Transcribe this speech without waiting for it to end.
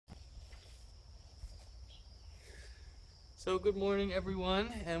So good morning everyone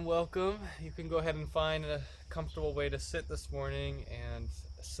and welcome. You can go ahead and find a comfortable way to sit this morning and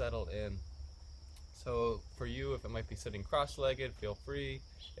settle in. So for you, if it might be sitting cross-legged, feel free.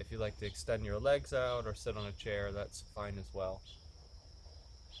 If you like to extend your legs out or sit on a chair, that's fine as well.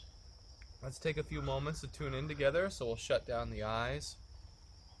 Let's take a few moments to tune in together, so we'll shut down the eyes.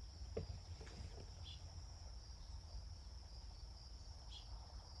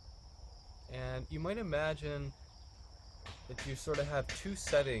 And you might imagine that you sort of have two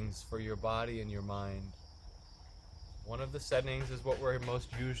settings for your body and your mind. One of the settings is what we're most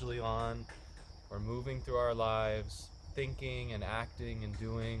usually on. We're moving through our lives, thinking and acting and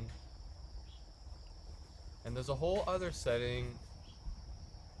doing. And there's a whole other setting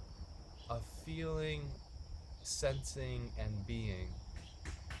of feeling, sensing, and being.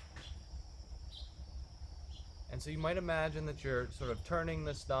 And so you might imagine that you're sort of turning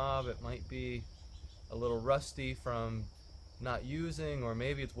this knob. It might be a little rusty from not using, or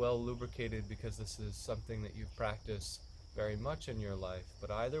maybe it's well lubricated because this is something that you've practiced very much in your life. But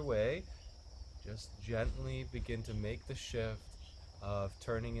either way, just gently begin to make the shift of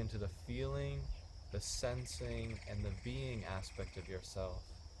turning into the feeling, the sensing, and the being aspect of yourself.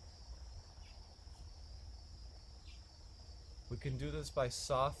 We can do this by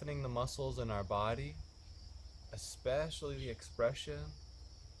softening the muscles in our body, especially the expression.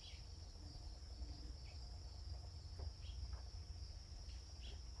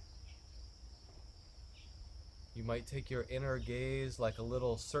 You might take your inner gaze like a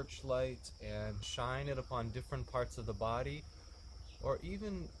little searchlight and shine it upon different parts of the body, or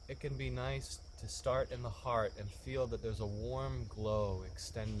even it can be nice to start in the heart and feel that there's a warm glow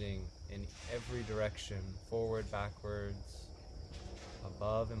extending in every direction, forward, backwards,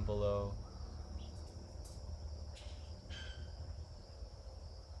 above and below.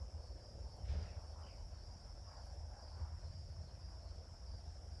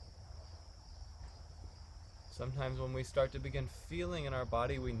 Sometimes when we start to begin feeling in our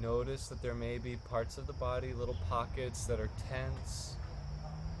body, we notice that there may be parts of the body, little pockets that are tense.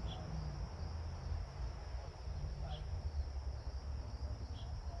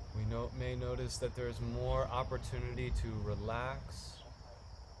 We may notice that there's more opportunity to relax.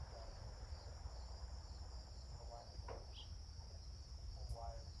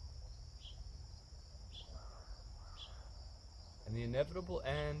 And the inevitable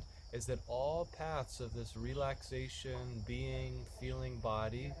end is that all paths of this relaxation, being, feeling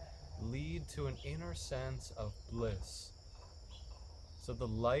body lead to an inner sense of bliss. So the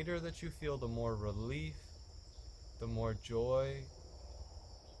lighter that you feel, the more relief, the more joy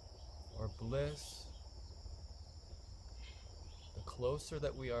or bliss, the closer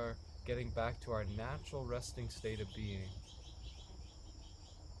that we are getting back to our natural resting state of being.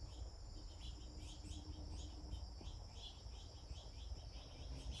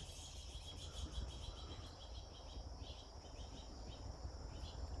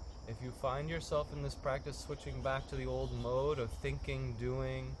 If you find yourself in this practice switching back to the old mode of thinking,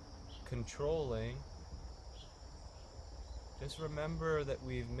 doing, controlling, just remember that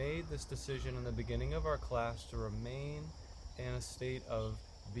we've made this decision in the beginning of our class to remain in a state of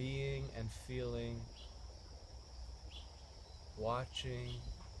being and feeling, watching,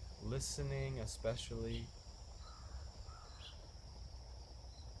 listening especially,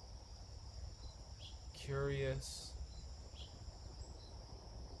 curious,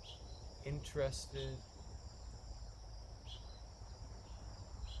 interested.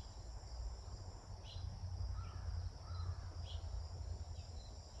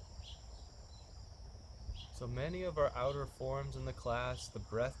 So many of our outer forms in the class, the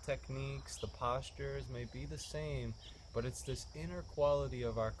breath techniques, the postures may be the same, but it's this inner quality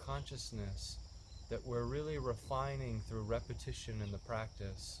of our consciousness that we're really refining through repetition in the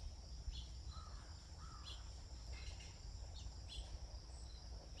practice.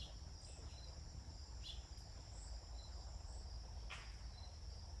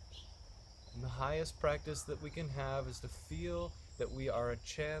 And the highest practice that we can have is to feel that we are a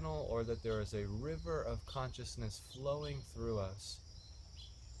channel, or that there is a river of consciousness flowing through us.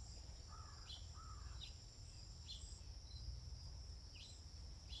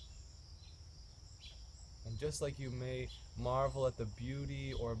 And just like you may marvel at the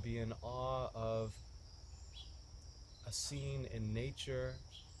beauty or be in awe of a scene in nature,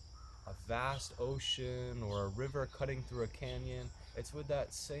 a vast ocean or a river cutting through a canyon, it's with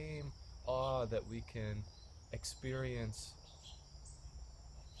that same awe that we can experience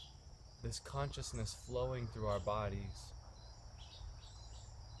this consciousness flowing through our bodies.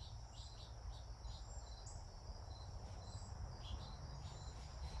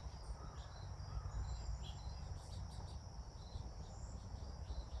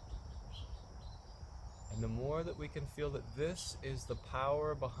 And the more that we can feel that this is the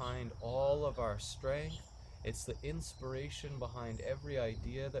power behind all of our strength, it's the inspiration behind every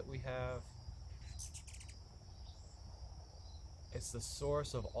idea that we have, it's the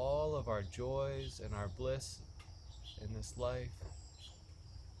source of all of our joys and our bliss in this life.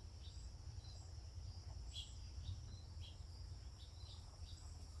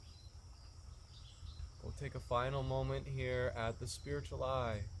 We'll take a final moment here at the spiritual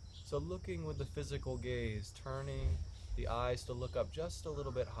eye. So looking with the physical gaze, turning the eyes to look up just a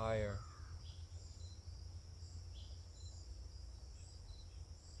little bit higher.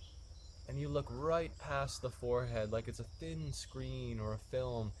 And you look right past the forehead like it's a thin screen or a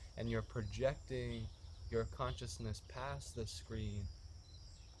film, and you're projecting your consciousness past the screen.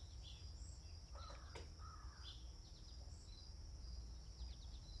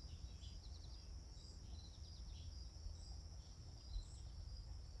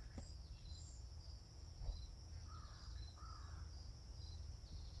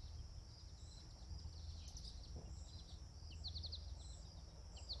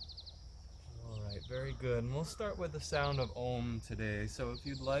 Very good. And we'll start with the sound of Om today. So if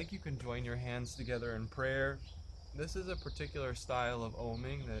you'd like, you can join your hands together in prayer. This is a particular style of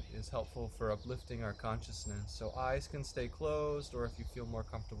Oming that is helpful for uplifting our consciousness. So eyes can stay closed, or if you feel more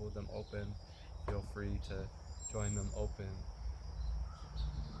comfortable with them open, feel free to join them open.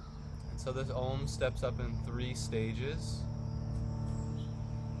 And so this Om steps up in 3 stages.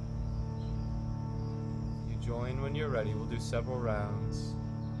 You join when you're ready. We'll do several rounds.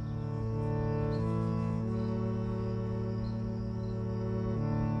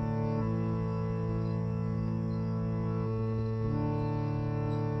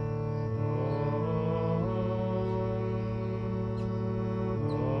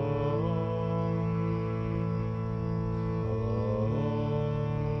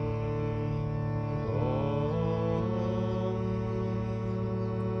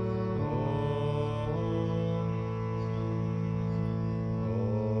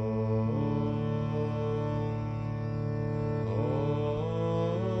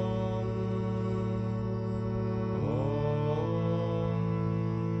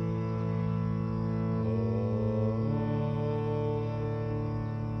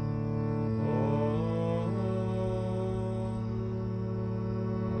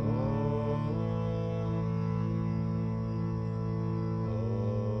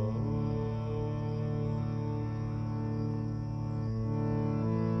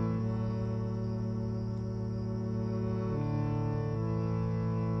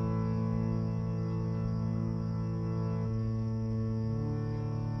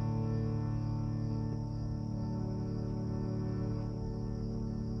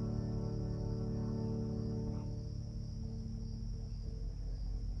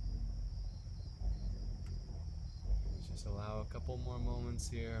 Just allow a couple more moments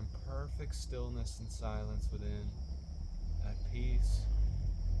here in perfect stillness and silence within, at peace.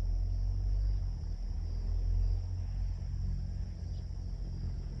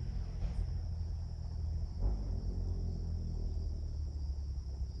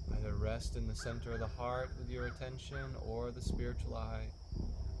 Either rest in the center of the heart with your attention or the spiritual eye,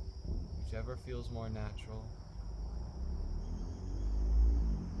 whichever feels more natural.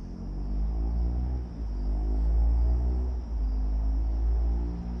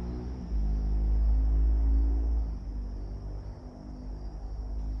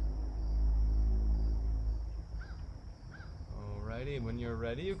 When you're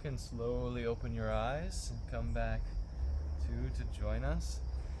ready, you can slowly open your eyes and come back to join us.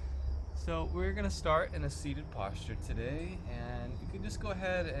 So we're going to start in a seated posture today, and you can just go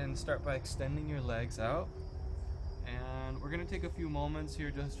ahead and start by extending your legs out. And we're going to take a few moments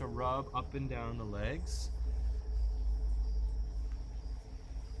here just to rub up and down the legs.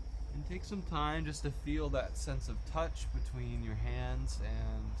 And take some time just to feel that sense of touch between your hands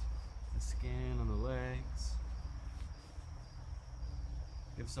and the skin on the legs.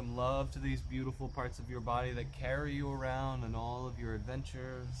 Give some love to these beautiful parts of your body that carry you around in all of your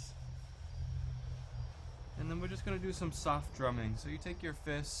adventures. And then we're just going to do some soft drumming. So you take your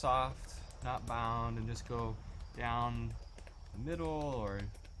fist soft, not bound, and just go down the middle or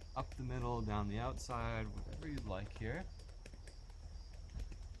up the middle, down the outside, whatever you'd like here.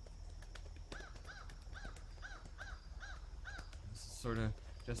 This is sort of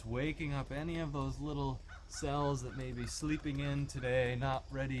just waking up any of those little cells that may be sleeping in today, not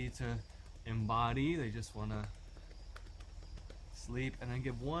ready to embody. They just want to sleep. And then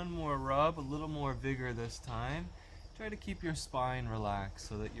give one more rub, a little more vigor this time. Try to keep your spine relaxed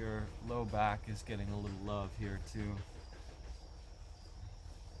so that your low back is getting a little love here too.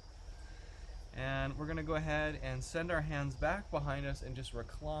 And we're going to go ahead and send our hands back behind us and just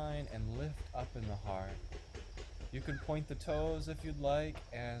recline and lift up in the heart. You can point the toes if you'd like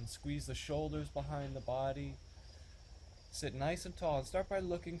and squeeze the shoulders behind the body. Sit nice and tall and start by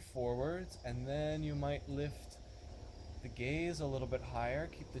looking forwards, and then you might lift the gaze a little bit higher.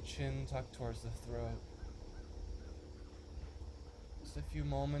 Keep the chin tucked towards the throat. Just a few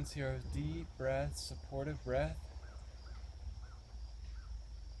moments here of deep breath, supportive breath.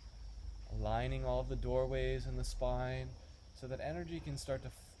 Aligning all of the doorways in the spine so that energy can start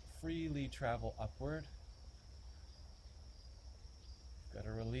to freely travel upward. You've got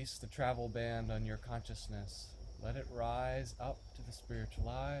to release the travel band on your consciousness. Let it rise up to the spiritual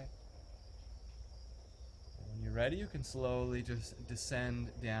eye. And when you're ready, you can slowly just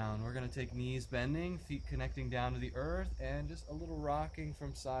descend down. We're going to take knees bending, feet connecting down to the earth, and just a little rocking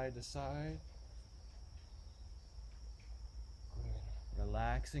from side to side. Good.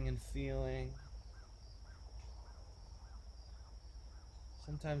 Relaxing and feeling.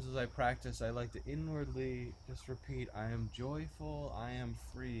 Sometimes as I practice, I like to inwardly just repeat, I am joyful, I am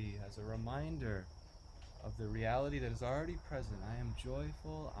free, as a reminder of the reality that is already present. I am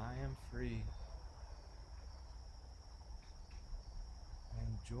joyful, I am free. I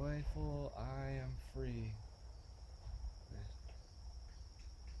am joyful, I am free.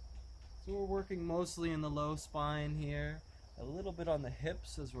 So we're working mostly in the low spine here, a little bit on the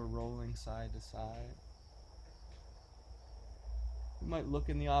hips as we're rolling side to side. You might look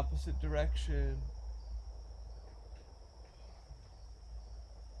in the opposite direction.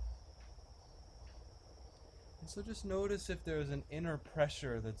 And so just notice if there's an inner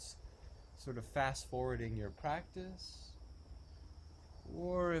pressure that's sort of fast forwarding your practice,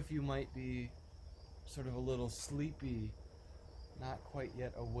 or if you might be sort of a little sleepy, not quite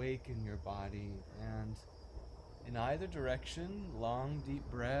yet awake in your body. And in either direction, long deep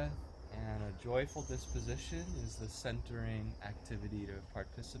breath and a joyful disposition is the centering activity to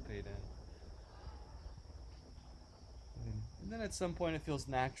participate in. And then at some point it feels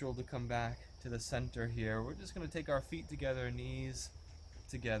natural to come back to the center here. We're just going to take our feet together, knees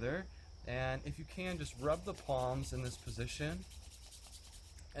together, and if you can, just rub the palms in this position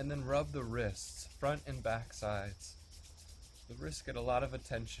and then rub the wrists, front and back sides. The wrists get a lot of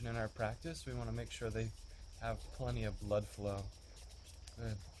attention in our practice. We want to make sure they have plenty of blood flow.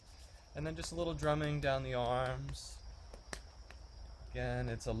 Good. And then just a little drumming down the arms. Again,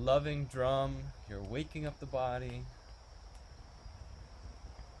 it's a loving drum. You're waking up the body.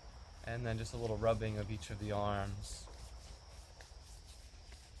 And then just a little rubbing of each of the arms.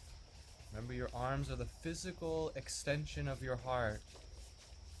 Remember, your arms are the physical extension of your heart.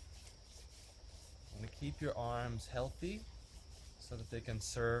 You want to keep your arms healthy so that they can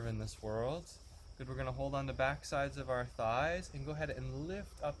serve in this world. Good, we're going to hold on to back sides of our thighs and go ahead and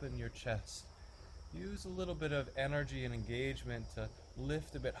lift up in your chest. Use a little bit of energy and engagement to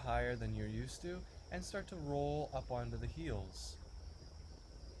lift a bit higher than you're used to and start to roll up onto the heels.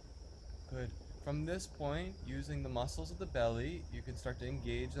 Good. From this point, using the muscles of the belly, you can start to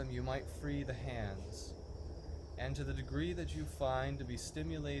engage them. You might free the hands. And to the degree that you find to be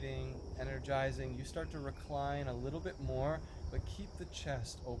stimulating, energizing, you start to recline a little bit more, but keep the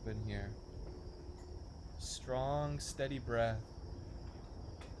chest open here. Strong, steady breath.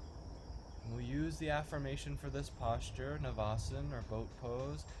 And we'll use the affirmation for this posture, Navasana or boat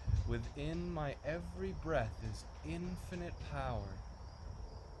pose. Within my every breath is infinite power.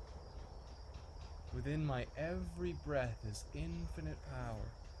 Within my every breath is infinite power.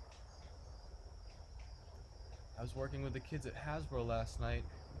 I was working with the kids at Hasbro last night,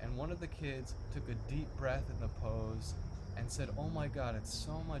 and one of the kids took a deep breath in the pose and said, "Oh my God, it's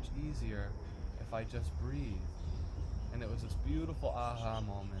so much easier if I just breathe." And it was this beautiful aha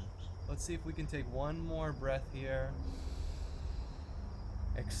moment. Let's see if we can take one more breath here.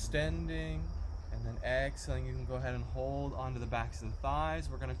 Extending. And then exhaling, you can go ahead and hold onto the backs of the thighs.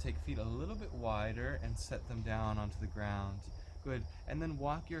 We're going to take feet a little bit wider and set them down onto the ground. Good. And then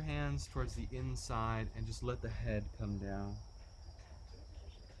walk your hands towards the inside and just let the head come down.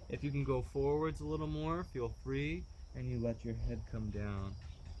 If you can go forwards a little more, feel free, and you let your head come down.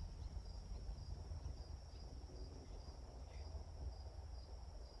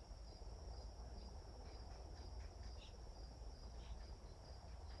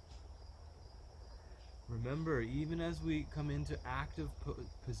 Remember, even as we come into active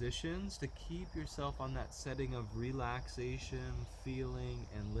positions, to keep yourself on that setting of relaxation, feeling,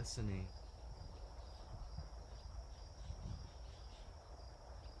 and listening.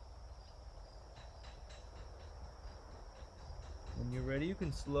 When you're ready, you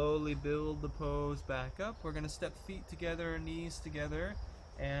can slowly build the pose back up. We're going to step feet together, knees together,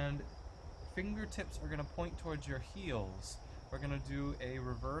 and fingertips are going to point towards your heels. We're going to do a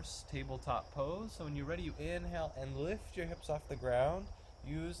reverse tabletop pose. So when you're ready, you inhale and lift your hips off the ground.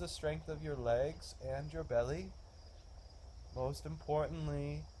 Use the strength of your legs and your belly. Most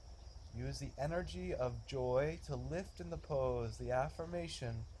importantly, use the energy of joy to lift in the pose, the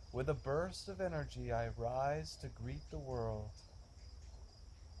affirmation. With a burst of energy, I rise to greet the world.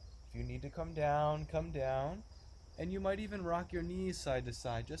 If you need to come down, come down. And you might even rock your knees side to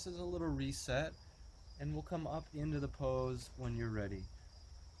side, just as a little reset. And we'll come up into the pose when you're ready.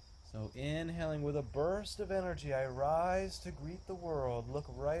 So inhaling with a burst of energy, I rise to greet the world. Look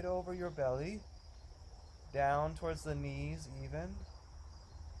right over your belly, down towards the knees even.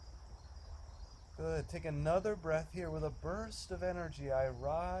 Good. Take another breath here with a burst of energy. I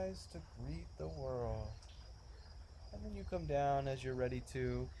rise to greet the world. And then you come down as you're ready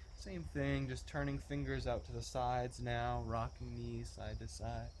to. Same thing, just turning fingers out to the sides now, rocking knees side to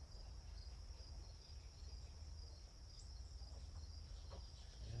side.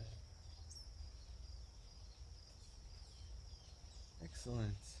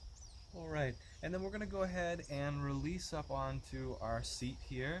 Excellent. All right, and then we're going to go ahead and release up onto our seat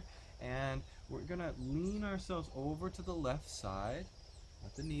here, and we're going to lean ourselves over to the left side,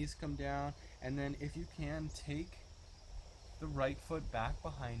 let the knees come down, and then if you can, take the right foot back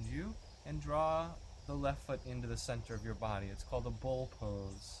behind you and draw the left foot into the center of your body. It's called a bull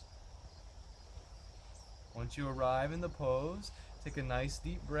pose. Once you arrive in the pose, take a nice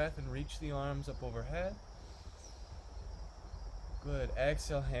deep breath and reach the arms up overhead. Good.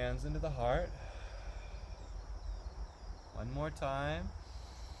 Exhale, hands into the heart. One more time.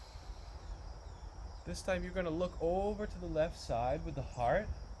 This time you're going to look over to the left side with the heart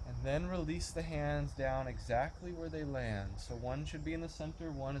and then release the hands down exactly where they land. So one should be in the center,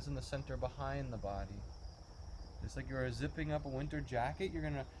 one is in the center behind the body. Just like you're zipping up a winter jacket, you're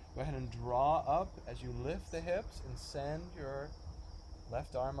going to go ahead and draw up as you lift the hips and send your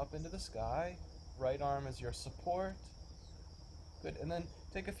left arm up into the sky. Right arm is your support. Good, and then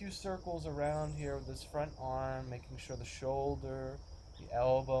take a few circles around here with this front arm, making sure the shoulder, the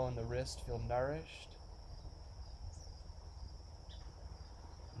elbow, and the wrist feel nourished.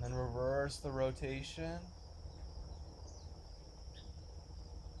 And then reverse the rotation.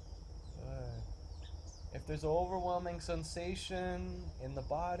 Good. If there's overwhelming sensation in the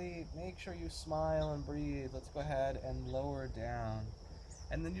body, make sure you smile and breathe. Let's go ahead and lower down.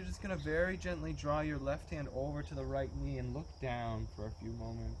 And then you're just going to very gently draw your left hand over to the right knee and look down for a few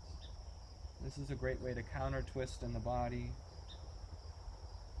moments. This is a great way to counter twist in the body.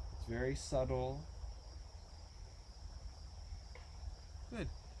 It's very subtle. Good.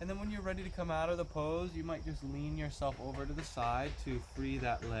 And then when you're ready to come out of the pose, you might just lean yourself over to the side to free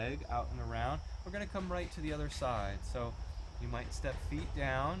that leg out and around. We're going to come right to the other side. So you might step feet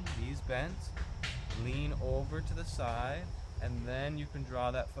down, knees bent, lean over to the side, and then you can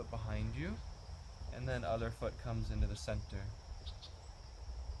draw that foot behind you, and then other foot comes into the center.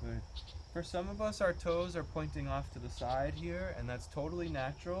 Good. For some of us, our toes are pointing off to the side here, and that's totally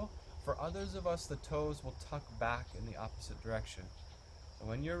natural. For others of us, the toes will tuck back in the opposite direction. So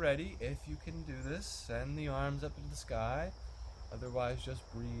when you're ready, if you can do this, send the arms up into the sky. Otherwise, just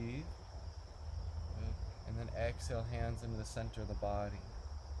breathe. Good. And then exhale, hands into the center of the body.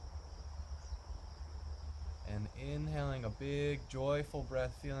 And inhaling a big, joyful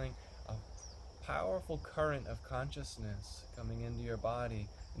breath, feeling a powerful current of consciousness coming into your body.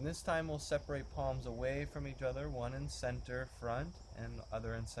 And this time we'll separate palms away from each other, one in center front and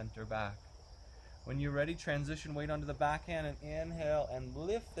other in center back. When you're ready, transition weight onto the back hand and inhale and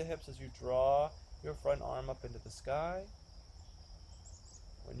lift the hips as you draw your front arm up into the sky.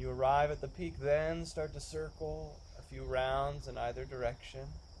 When you arrive at the peak, then start to circle a few rounds in either direction.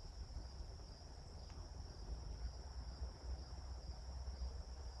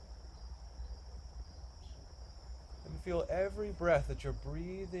 And feel every breath that you're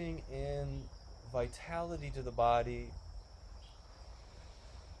breathing in vitality to the body.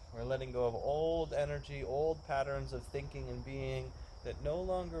 We're letting go of old energy, old patterns of thinking and being that no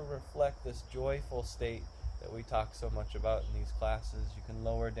longer reflect this joyful state that we talk so much about in these classes. You can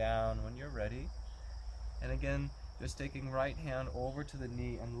lower down when you're ready. And again, just taking right hand over to the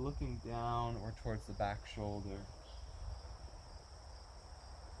knee and looking down or towards the back shoulder.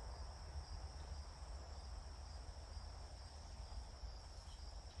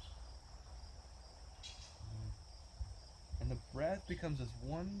 And the breath becomes this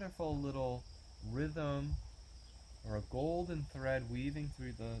wonderful little rhythm or a golden thread weaving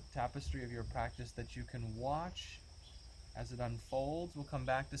through the tapestry of your practice that you can watch as it unfolds. We'll come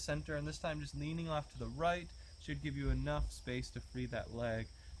back to center, and this time just leaning off to the right should give you enough space to free that leg.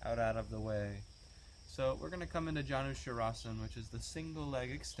 out of the way. So we're going to come into Janushirasana, which is the single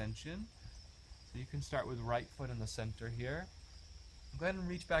leg extension. So you can start with right foot in the center here. Go ahead and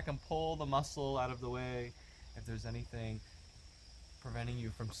reach back and pull the muscle out of the way if there's anything preventing you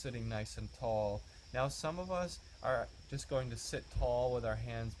from sitting nice and tall. Now some of us are just going to sit tall with our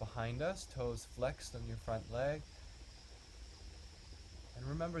hands behind us, toes flexed on your front leg. And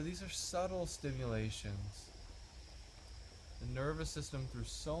remember, these are subtle stimulations. The nervous system, through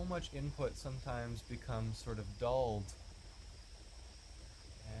so much input, sometimes becomes sort of dulled,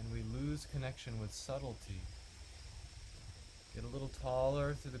 and we lose connection with subtlety. Get a little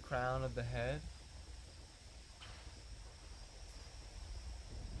taller through the crown of the head,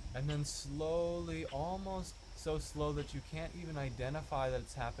 and then slowly, almost so slow that you can't even identify that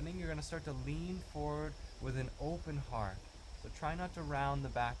it's happening, you're going to start to lean forward with an open heart. So try not to round the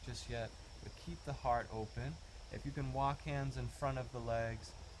back just yet, but keep the heart open. If you can walk hands in front of the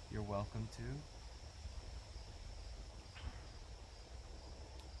legs, you're welcome to.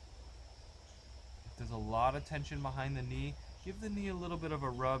 If there's a lot of tension behind the knee, give the knee a little bit of a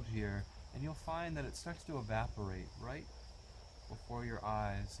rub here, and you'll find that it starts to evaporate right before your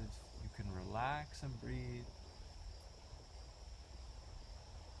eyes. You can relax and breathe.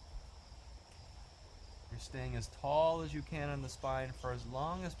 You're staying as tall as you can on the spine for as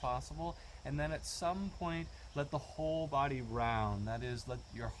long as possible, and then at some point let the whole body round. That is, let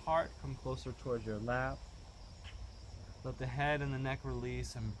your heart come closer towards your lap. Let the head and the neck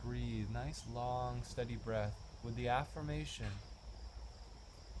release and breathe. Nice, long, steady breath with the affirmation: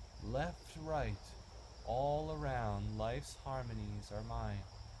 left, right, all around, life's harmonies are mine.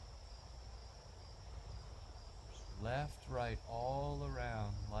 Left, right, all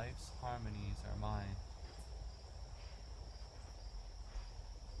around, life's harmonies are mine.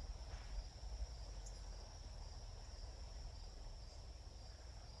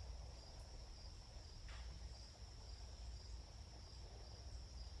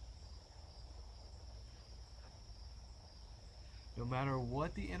 No matter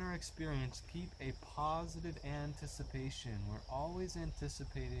what the inner experience, keep a positive anticipation. We're always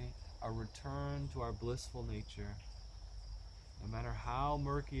anticipating a return to our blissful nature. No matter how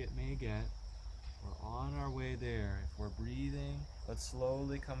murky it may get, we're on our way there. If we're breathing, let's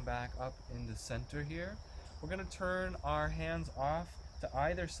slowly come back up into center here. We're going to turn our hands off to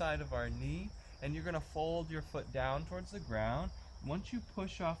either side of our knee, and you're going to fold your foot down towards the ground. Once you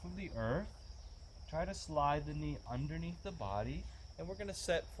push off of the earth, try to slide the knee underneath the body, and we're going to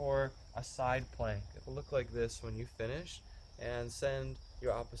set for a side plank. It'll look like this when you finish, and send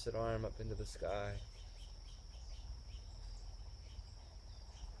your opposite arm up into the sky.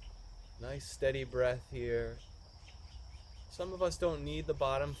 Nice steady breath here. Some of us don't need the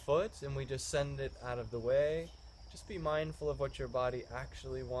bottom foot, and we just send it out of the way. Just be mindful of what your body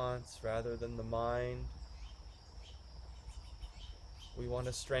actually wants rather than the mind. We want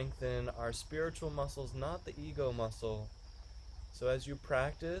to strengthen our spiritual muscles, not the ego muscle. So as you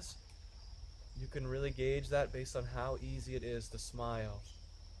practice, you can really gauge that based on how easy it is to smile.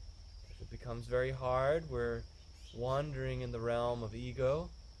 If it becomes very hard, we're wandering in the realm of ego.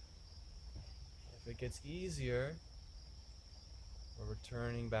 If it gets easier, we're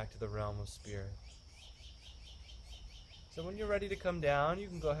returning back to the realm of spirit. So when you're ready to come down, you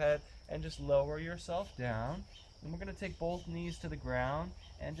can go ahead and just lower yourself down. And we're going to take both knees to the ground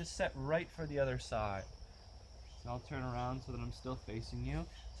and just set right for the other side. So I'll turn around so that I'm still facing you.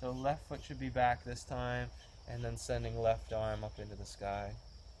 So left foot should be back this time, and then sending left arm up into the sky.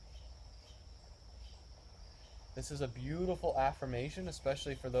 This is a beautiful affirmation,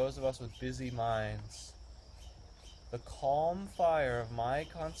 especially for those of us with busy minds. The calm fire of my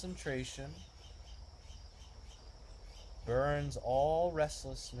concentration burns all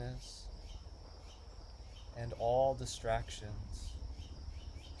restlessness and all distractions.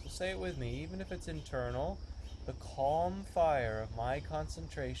 So say it with me, even if it's internal. The calm fire of my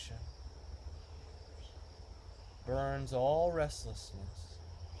concentration burns all restlessness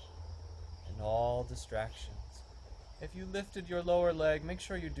and all distractions. If you lifted your lower leg, make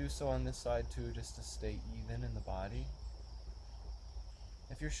sure you do so on this side too, just to stay even in the body.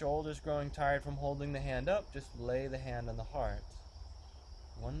 If your shoulder's growing tired from holding the hand up, just lay the hand on the heart.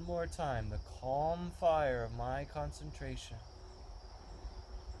 One more time, the calm fire of my concentration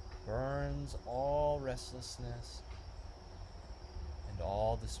burns all restlessness and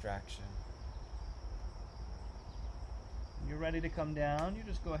all distraction. When you're ready to come down, you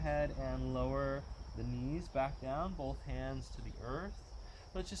just go ahead and lower the knees back down, both hands to the earth.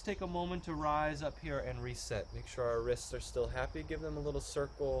 Let's just take a moment to rise up here and reset. Make sure our wrists are still happy. Give them a little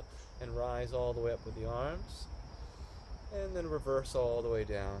circle and rise all the way up with the arms. And then reverse all the way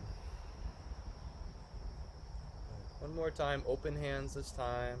down. One more time, open hands this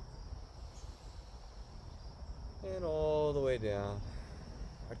time. And all the way down.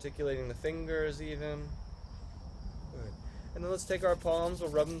 Articulating the fingers even. Good. And then let's take our palms, we'll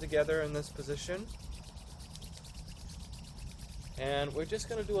rub them together in this position. And we're just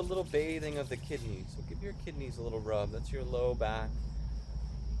going to do a little bathing of the kidneys. So give your kidneys a little rub. That's your low back.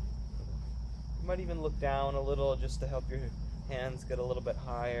 You might even look down a little just to help your hands get a little bit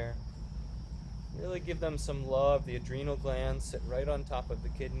higher. Really give them some love. The adrenal glands sit right on top of the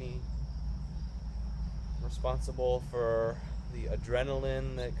kidney. Responsible for the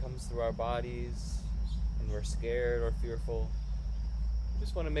adrenaline that comes through our bodies when we're scared or fearful. We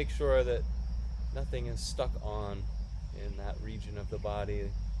just want to make sure that nothing is stuck on in that region of the body,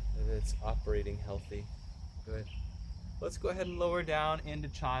 that it's operating healthy. Good. Let's go ahead and lower down into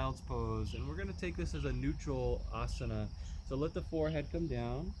child's pose, and we're going to take this as a neutral asana. So let the forehead come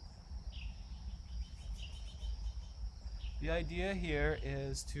down. The idea here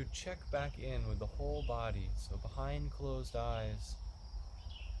is to check back in with the whole body, so behind closed eyes.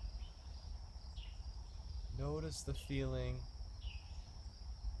 Notice the feeling.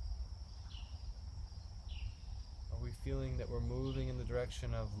 Are we feeling that we're moving in the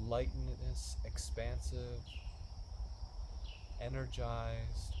direction of lightness, expansive,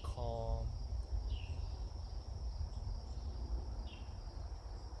 energized, calm?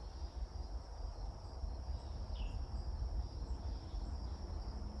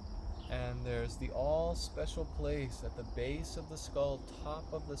 And there's the all special place at the base of the skull, top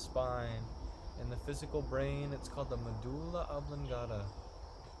of the spine. In the physical brain, it's called the medulla oblongata.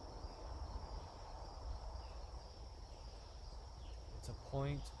 It's a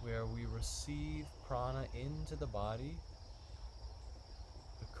point where we receive prana into the body.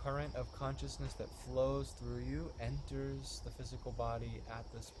 The current of consciousness that flows through you enters the physical body at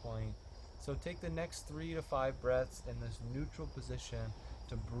this point. So take the next 3 to 5 breaths in this neutral position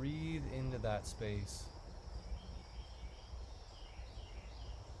to breathe into that space.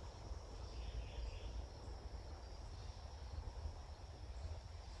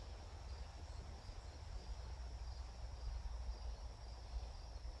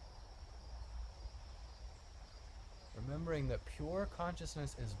 Remembering that pure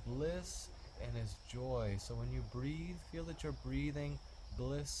consciousness is bliss and is joy. So when you breathe, feel that you're breathing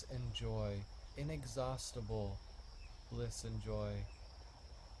bliss and joy, inexhaustible bliss and joy.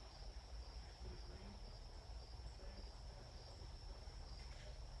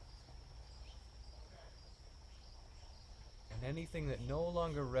 And anything that no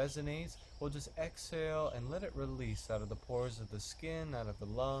longer resonates, we'll just exhale and let it release out of the pores of the skin, out of the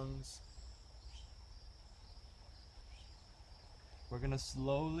lungs. We're going to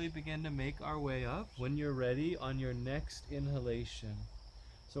slowly begin to make our way up. When you're ready, on your next inhalation.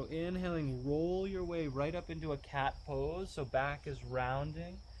 So inhaling, roll your way right up into a cat pose. So back is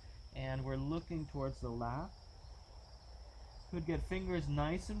rounding, and we're looking towards the lap. Could get fingers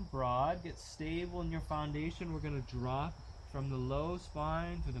nice and broad, get stable in your foundation. We're going to drop from the low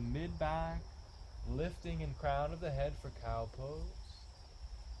spine to the mid back, lifting in crown of the head for cow pose,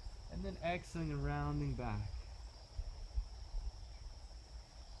 and then exhaling and rounding back.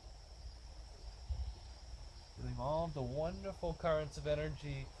 Feeling all of the wonderful currents of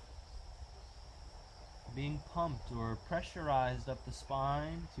energy being pumped or pressurized up the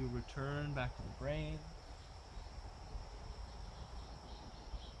spine to return back to the brain.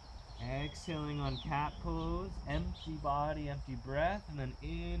 Exhaling on cat pose, empty body, empty breath, and then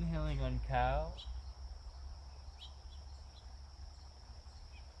inhaling on cow.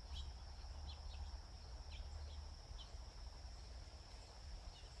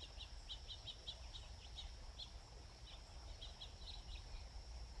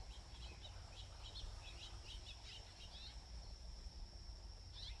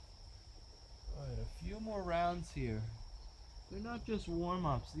 Alright, a few more rounds here. They're not just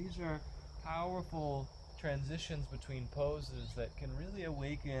warm-ups, these are powerful transitions between poses that can really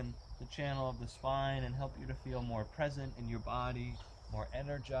awaken the channel of the spine and help you to feel more present in your body, more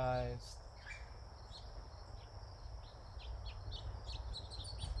energized.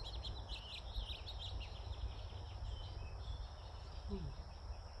 When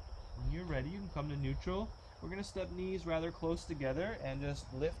you're ready, you can come to neutral. We're going to step knees rather close together and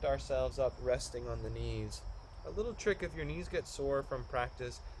just lift ourselves up, resting on the knees. A little trick, if your knees get sore from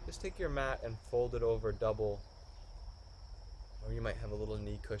practice, just take your mat and fold it over double. Or you might have a little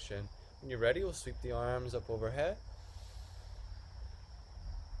knee cushion. When you're ready, we'll sweep the arms up overhead.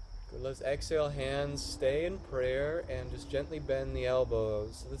 Good, let's exhale, hands stay in prayer, and just gently bend the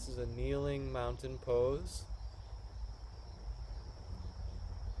elbows. So this is a kneeling mountain pose.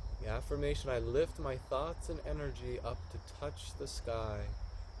 The affirmation, I lift my thoughts and energy up to touch the sky.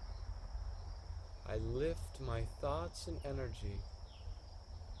 I lift my thoughts and energy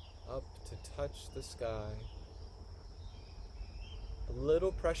up to touch the sky. A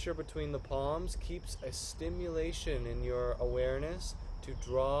little pressure between the palms keeps a stimulation in your awareness to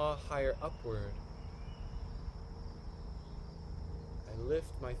draw higher upward. I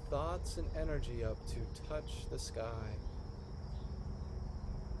lift my thoughts and energy up to touch the sky.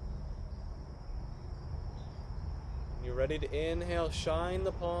 When you're ready to inhale, shine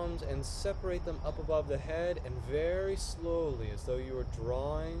the palms and separate them up above the head, and very slowly, as though you were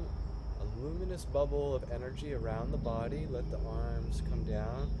drawing a luminous bubble of energy around the body, let the arms come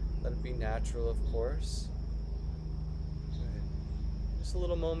down. Let it be natural, of course. Good. Just a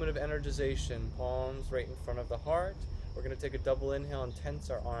little moment of energization. Palms right in front of the heart. We're going to take a double inhale and tense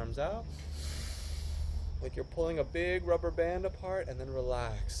our arms out, like you're pulling a big rubber band apart, and then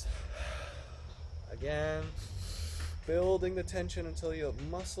relax. Again, building the tension until your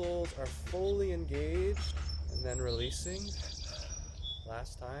muscles are fully engaged, and then releasing.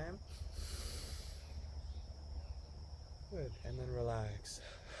 Last time. Good, and then relax.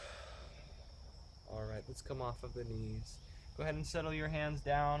 Alright, let's come off of the knees. Go ahead and settle your hands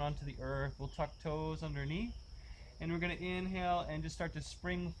down onto the earth. We'll tuck toes underneath. And we're going to inhale and just start to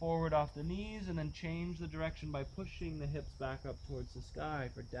spring forward off the knees, and then change the direction by pushing the hips back up towards the sky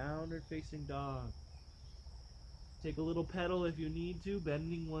for downward facing dog. Take a little pedal if you need to,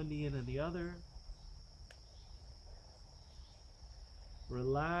 bending one knee and then the other.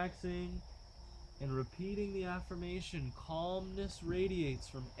 Relaxing and repeating the affirmation, calmness radiates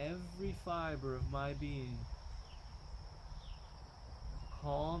from every fiber of my being.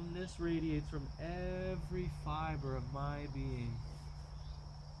 Calmness radiates from every fiber of my being.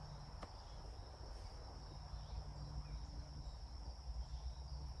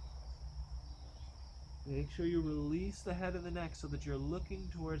 Make sure you release the head and the neck so that you're looking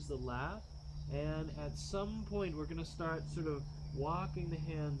towards the lap. And at some point, we're going to start sort of walking the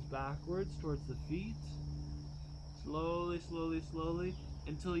hands backwards towards the feet. Slowly, slowly, slowly,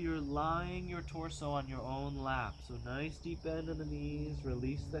 until you're lying your torso on your own lap. So nice deep bend in the knees,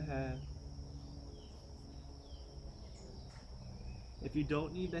 release the head. If you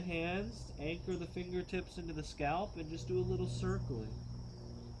don't need the hands, anchor the fingertips into the scalp and just do a little circling.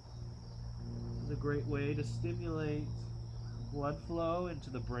 This is a great way to stimulate blood flow into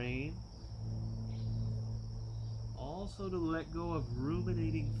the brain. Also to let go of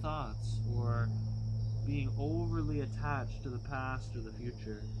ruminating thoughts or being overly attached to the past or the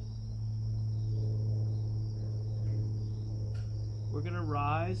future. We're going to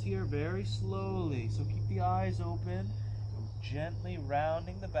rise here very slowly, so keep the eyes open, gently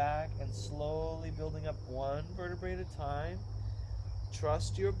rounding the back and slowly building up one vertebrae at a time.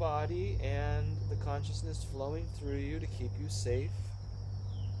 Trust your body and the consciousness flowing through you to keep you safe.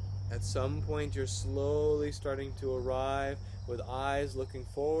 At some point you're slowly starting to arrive with eyes looking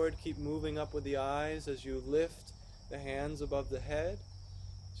forward. Keep moving up with the eyes as you lift the hands above the head.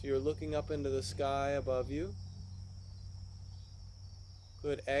 So you're looking up into the sky above you.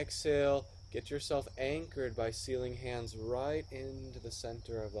 Good. Exhale. Get yourself anchored by sealing hands right into the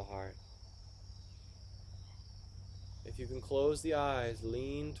center of the heart. If you can close the eyes,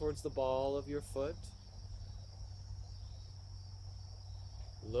 lean towards the ball of your foot.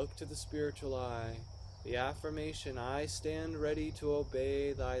 Look to the spiritual eye. The affirmation, I stand ready to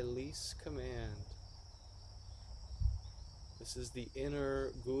obey thy least command. This is the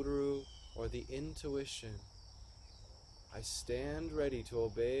inner guru or the intuition. I stand ready to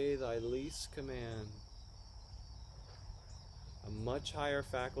obey thy least command. A much higher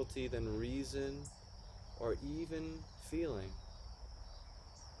faculty than reason or even feeling.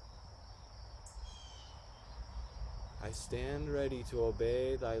 I stand ready to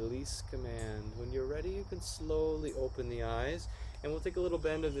obey thy least command. When you're ready, you can slowly open the eyes, and we'll take a little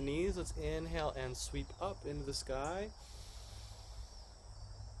bend of the knees. Let's inhale and sweep up into the sky.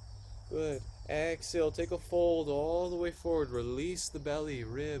 Good. Exhale, take a fold all the way forward. Release the belly,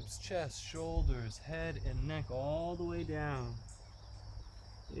 ribs, chest, shoulders, head, and neck all the way down.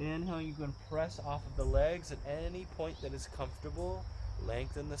 Inhale, you can press off of the legs at any point that is comfortable.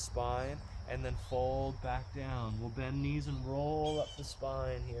 Lengthen the spine, and then fold back down. We'll bend knees and roll up the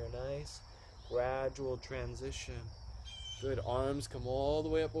spine here. Nice, gradual transition. Good. Arms come all the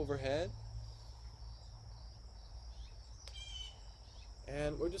way up overhead.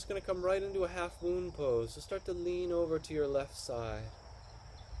 And we're just going to come right into a half moon pose. So start to lean over to your left side.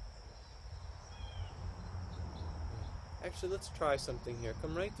 Actually, let's try something here.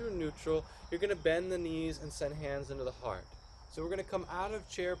 Come right through neutral. You're going to bend the knees and send hands into the heart. So we're going to come out of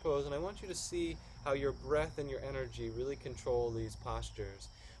chair pose, and I want you to see how your breath and your energy really control these postures.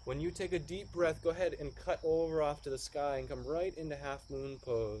 When you take a deep breath, go ahead and cut over off to the sky and come right into half moon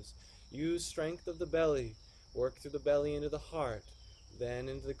pose. Use strength of the belly. Work through the belly into the heart, then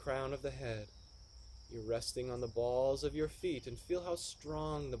into the crown of the head. You're resting on the balls of your feet, and feel how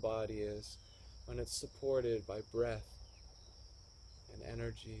strong the body is when it's supported by breath and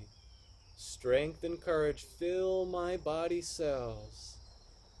energy. Strength and courage fill my body cells.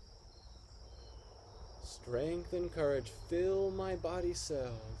 Strength and courage fill my body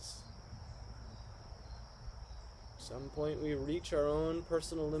cells. At some point we reach our own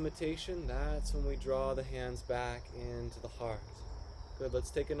personal limitation. That's when we draw the hands back into the heart. Good, let's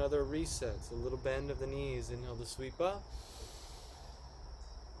take another reset. So a little bend of the knees. Inhale to sweep up.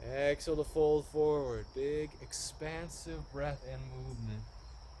 Exhale to fold forward. Big, expansive breath and movement.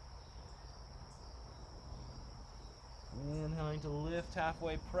 Inhaling to lift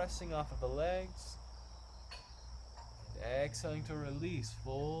halfway, pressing off of the legs. Exhaling to release,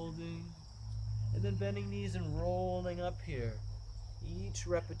 folding. And then bending knees and rolling up here. Each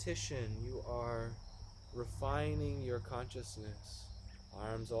repetition, you are refining your consciousness.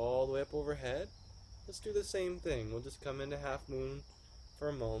 Arms all the way up overhead. Let's do the same thing. We'll just come into half moon for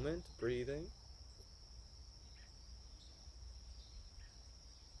a moment, breathing.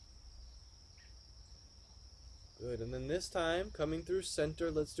 Good, and then this time, coming through center,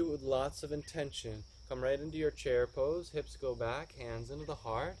 let's do it with lots of intention. Come right into your chair pose, hips go back, hands into the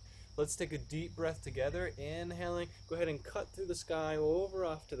heart. Let's take a deep breath together, inhaling. Go ahead and cut through the sky, over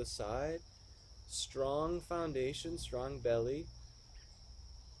off to the side. Strong foundation, strong belly.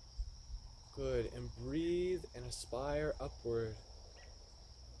 Good, and breathe and aspire upward.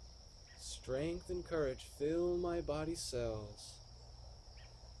 Strength and courage fill my body cells.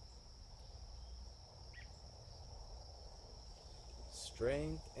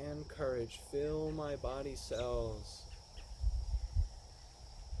 Strength and courage fill my body cells.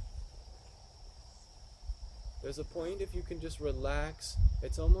 There's a point if you can just relax.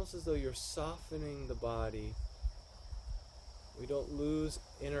 It's almost as though you're softening the body. We don't lose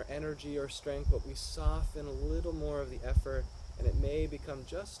inner energy or strength, but we soften a little more of the effort, and it may become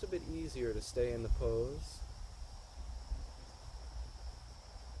just a bit easier to stay in the pose.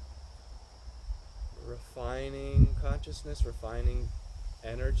 Refining consciousness, refining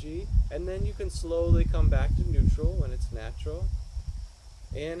energy, and then you can slowly come back to neutral when it's natural.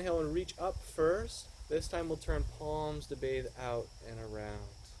 Inhale and reach up first. This time we'll turn palms to bathe out and around.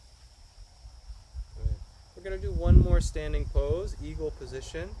 Good. We're going to do one more standing pose, eagle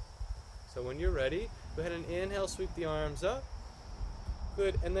position. So when you're ready, go ahead and inhale, sweep the arms up.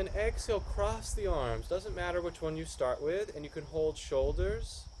 Good, and then exhale, cross the arms. Doesn't matter which one you start with, and you can hold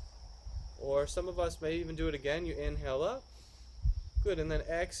shoulders. Or some of us may even do it again. You inhale up. Good, and then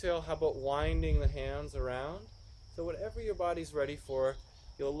exhale. How about winding the hands around? So whatever your body's ready for,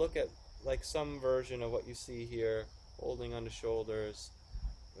 you'll look at like some version of what you see here, holding onto shoulders.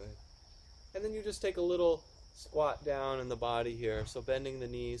 Good. And then you just take a little squat down in the body here, so bending the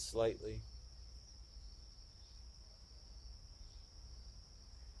knees slightly.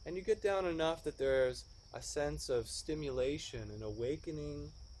 And you get down enough that there's a sense of stimulation and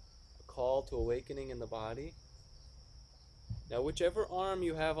awakening, a call to awakening in the body. Now whichever arm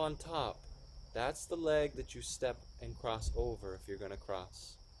you have on top, that's the leg that you step and cross over if you're going to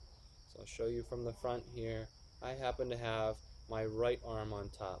cross. So I'll show you from the front here. I happen to have my right arm on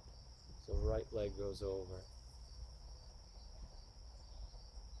top, so right leg goes over.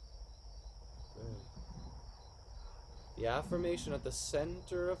 Good. The affirmation: at the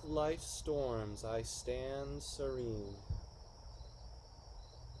center of life's storms, I stand serene.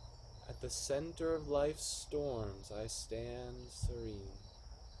 At the center of life's storms, I stand serene.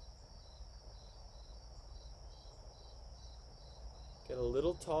 Get a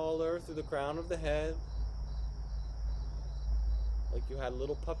little taller through the crown of the head, like you had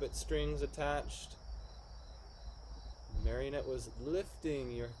little puppet strings attached. The marionette was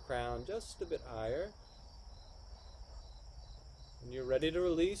lifting your crown just a bit higher. When you're ready to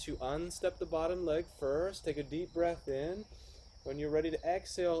release, you unstep the bottom leg first. Take a deep breath in. When you're ready to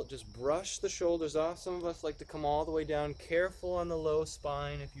exhale, just brush the shoulders off. Some of us like to come all the way down. Careful on the low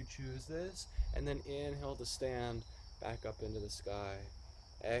spine if you choose this. And then inhale to stand back up into the sky.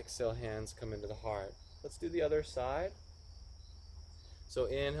 Exhale, hands come into the heart. Let's do the other side. So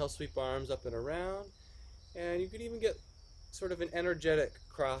inhale, sweep arms up and around. And you could even get sort of an energetic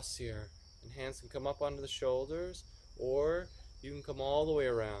cross here. And hands can come up onto the shoulders, or you can come all the way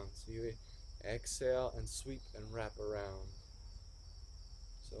around. So you exhale and sweep and wrap around.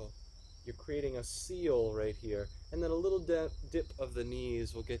 So you're creating a seal right here. And then a little dip of the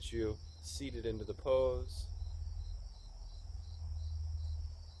knees will get you seated into the pose.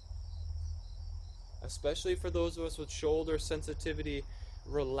 Especially for those of us with shoulder sensitivity,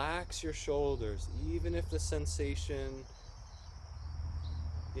 relax your shoulders, even if the sensation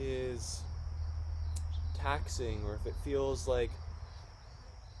is taxing, or if it feels like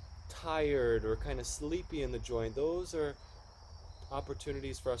tired or kind of sleepy in the joint. Those are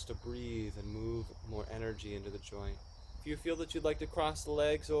opportunities for us to breathe and move more energy into the joint. If you feel that you'd like to cross the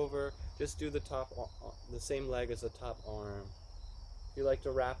legs over, just do the same leg as the top arm. If you like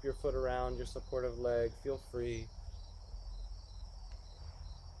to wrap your foot around your supportive leg, feel free.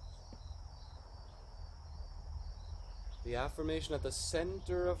 The affirmation: at the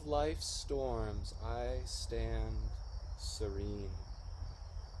center of life's storms, I stand serene.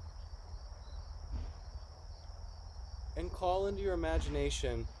 And call into your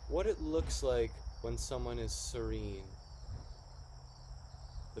imagination what it looks like when someone is serene.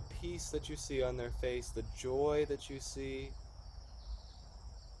 The peace that you see on their face, the joy that you see.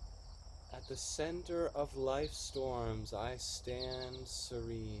 At the center of life's storms, I stand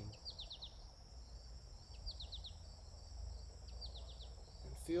serene.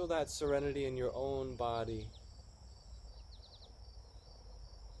 And feel that serenity in your own body.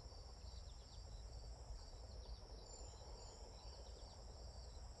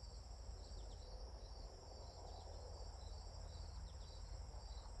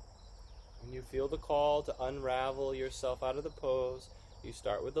 When you feel the call to unravel yourself out of the pose, you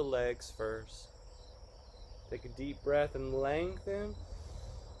start with the legs first. Take a deep breath and lengthen.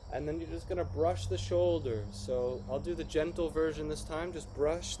 And then you're just going to brush the shoulders. So I'll do the gentle version this time. Just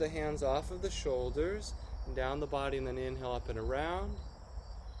brush the hands off of the shoulders and down the body, and then inhale up and around.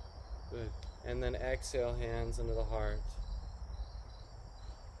 Good. And then exhale, hands into the heart.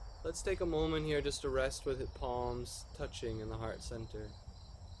 Let's take a moment here just to rest with palms touching in the heart center.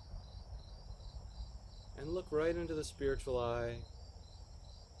 And look right into the spiritual eye.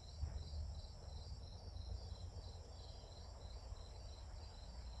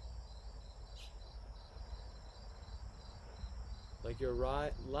 Like you're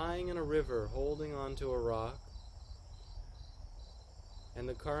lying in a river, holding onto a rock. And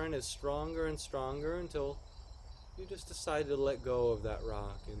the current is stronger and stronger until you just decide to let go of that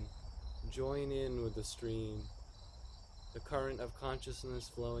rock and join in with the stream. The current of consciousness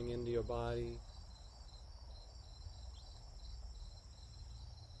flowing into your body.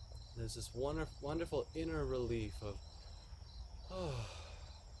 There's this wonderful inner relief of, oh.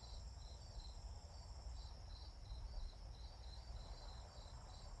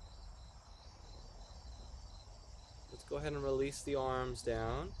 Let's go ahead and release the arms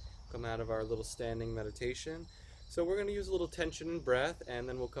down. Come out of our little standing meditation. So we're going to use a little tension and breath, and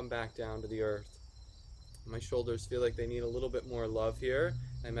then we'll come back down to the earth. My shoulders feel like they need a little bit more love here.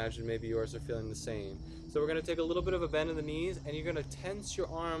 I imagine maybe yours are feeling the same. So we're going to take a little bit of a bend in the knees, and you're going to tense your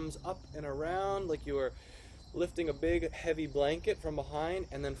arms up and around like you are lifting a big heavy blanket from behind,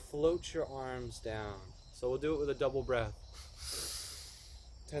 and then float your arms down. So we'll do it with a double breath.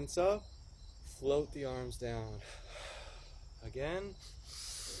 Tense up, float the arms down. Again.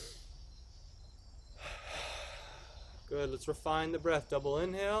 Good, let's refine the breath. Double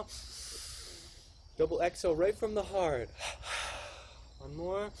inhale. Double exhale right from the heart. One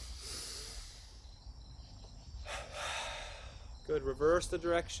more. Good, reverse the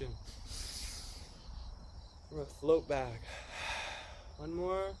direction. We're going to float back. One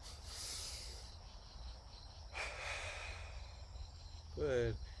more.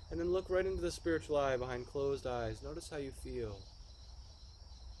 Good. And then look right into the spiritual eye behind closed eyes. Notice how you feel.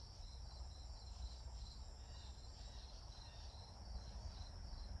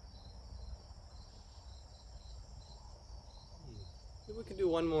 We can do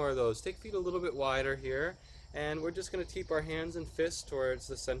one more of those. Take feet a little bit wider here, and we're just going to keep our hands and fists towards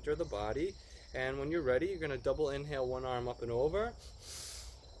the center of the body. And when you're ready, you're going to double inhale one arm up and over,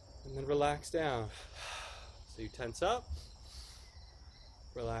 and then relax down. So you tense up,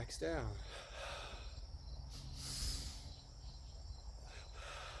 relax down.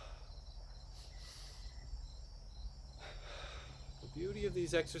 The beauty of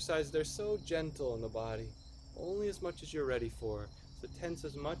these exercises, they're so gentle in the body, only as much as you're ready for. So tense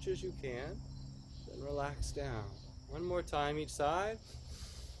as much as you can, then relax down. One more time each side.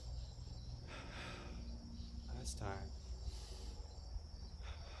 Last time.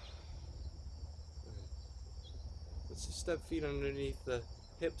 Good. Let's just step feet underneath the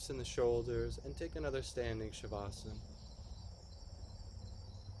hips and the shoulders and take another standing Shavasana.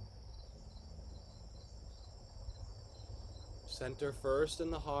 Center first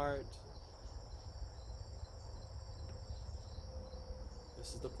in the heart.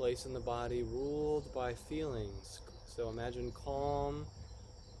 This is the place in the body ruled by feelings. So imagine calm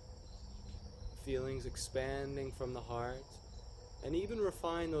feelings expanding from the heart, and even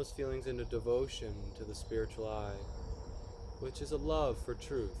refine those feelings into devotion to the spiritual I, which is a love for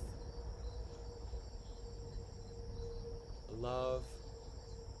truth, a love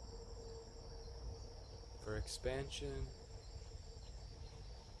for expansion.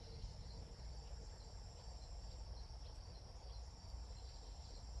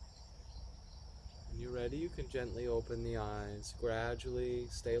 When you're ready, you can gently open the eyes, gradually,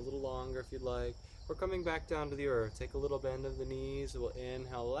 stay a little longer if you'd like. We're coming back down to the earth. Take a little bend of the knees. We'll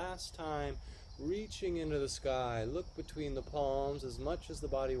inhale last time, reaching into the sky. Look between the palms as much as the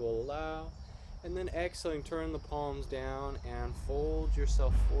body will allow. And then exhaling, turn the palms down and fold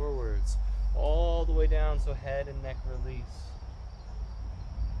yourself forwards, all the way down, so head and neck release.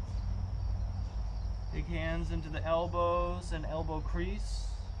 Take hands into the elbows and elbow crease.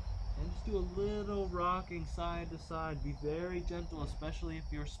 And just do a little rocking side to side. Be very gentle, especially if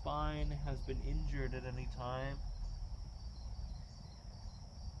your spine has been injured at any time.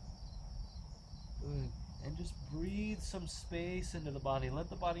 Good. And just breathe some space into the body. Let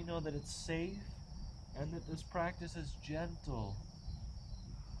the body know that it's safe and that this practice is gentle.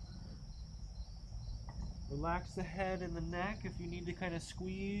 Relax the head and the neck. If you need to kind of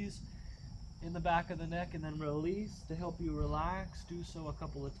squeeze in the back of the neck and then release to help you relax, do so a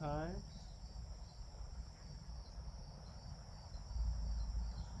couple of times.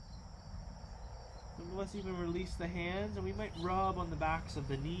 Some of us even release the hands, and we might rub on the backs of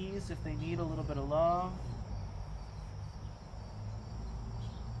the knees if they need a little bit of love.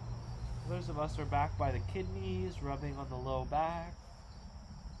 Others of us are back by the kidneys, rubbing on the low back.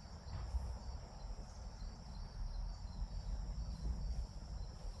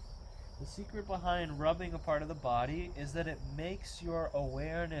 The secret behind rubbing a part of the body is that it makes your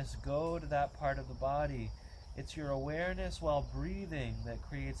awareness go to that part of the body. It's your awareness while breathing that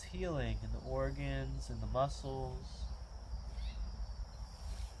creates healing in the organs and the muscles.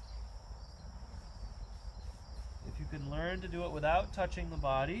 If you can learn to do it without touching the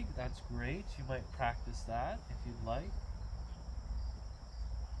body, that's great. You might practice that if you'd like.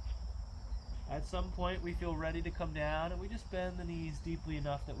 At some point we feel ready to come down, and we just bend the knees deeply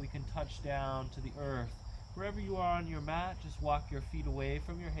enough that we can touch down to the earth. Wherever you are on your mat, just walk your feet away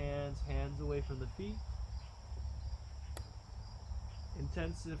from your hands, hands away from the feet.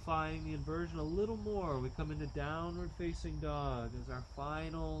 Intensifying the inversion a little more, we come into downward facing dog as our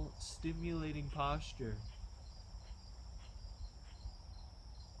final stimulating posture.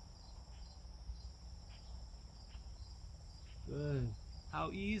 Good. How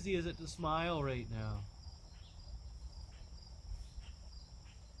easy is it to smile right now?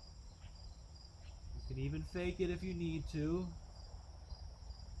 You can even fake it if you need to.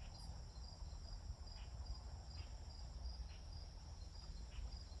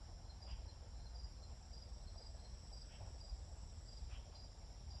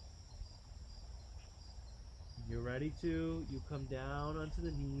 When you're ready to, you come down onto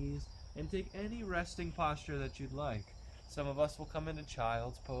the knees and take any resting posture that you'd like. Some of us will come into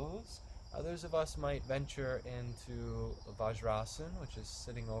child's pose. Others of us might venture into Vajrasana, which is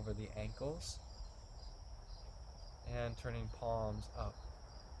sitting over the ankles and turning palms up.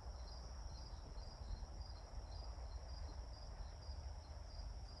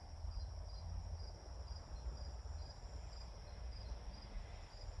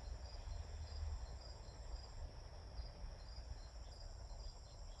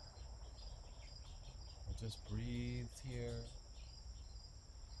 Just breathe here.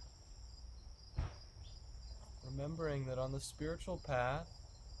 Remembering that on the spiritual path,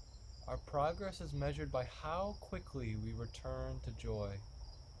 our progress is measured by how quickly we return to joy.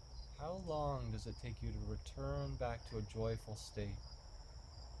 How long does it take you to return back to a joyful state?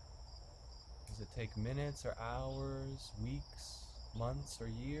 Does it take minutes or hours, weeks, months or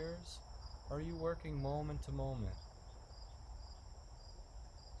years? Or are you working moment to moment?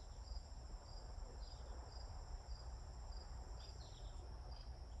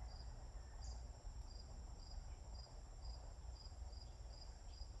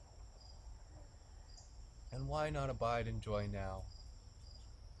 And why not abide in joy now?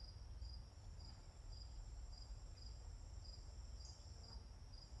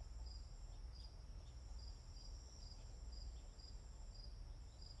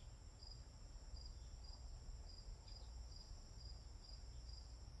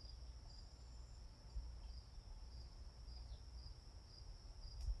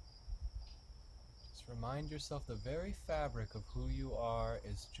 Just remind yourself the very fabric of who you are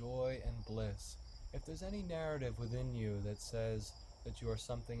is joy and bliss. If there's any narrative within you that says that you are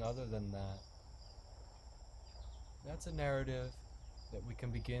something other than that. That's a narrative that we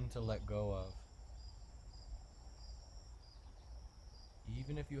can begin to let go of.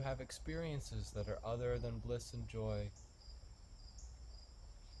 Even if you have experiences that are other than bliss and joy,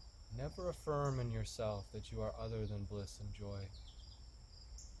 never affirm in yourself that you are other than bliss and joy.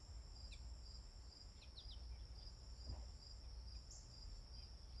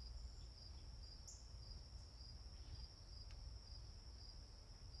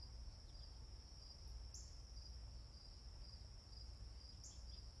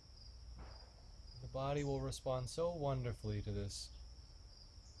 The body will respond so wonderfully to this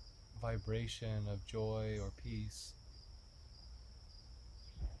vibration of joy or peace.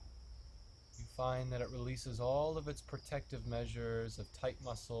 You find that it releases all of its protective measures of tight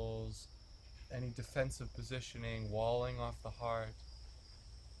muscles, any defensive positioning, walling off the heart.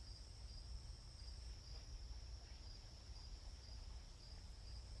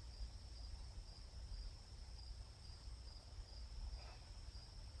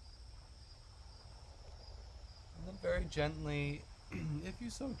 And then very gently, if you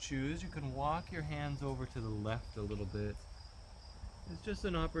so choose, you can walk your hands over to the left a little bit. It's just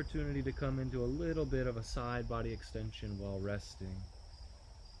an opportunity to come into a little bit of a side body extension while resting.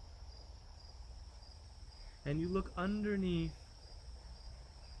 And you look underneath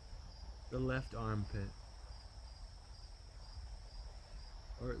the left armpit,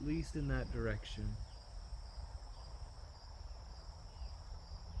 or at least in that direction.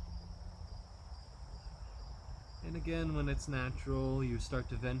 And again, when it's natural, you start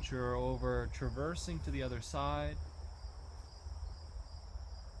to venture over, traversing to the other side.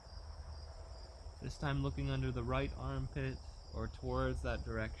 This time looking under the right armpit or towards that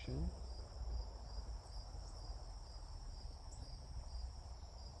direction.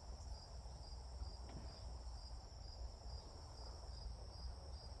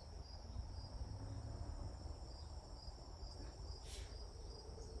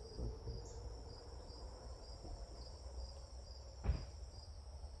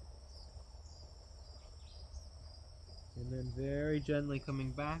 And then very gently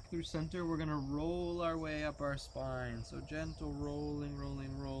coming back through center, we're going to roll our way up our spine. So gentle rolling,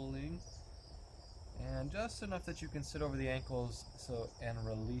 rolling, rolling. And just enough that you can sit over the ankles and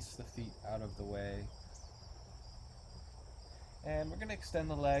release the feet out of the way. And we're going to extend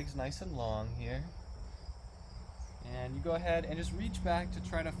the legs nice and long here. And you go ahead and just reach back to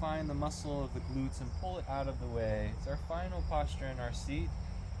try to find the muscle of the glutes and pull it out of the way. It's our final posture in our seat,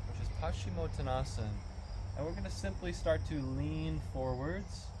 which is Paschimottanasana. And we're going to simply start to lean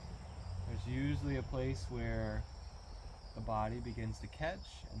forwards. There's usually a place where the body begins to catch,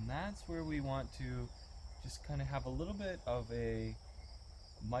 and that's where we want to just kind of have a little bit of a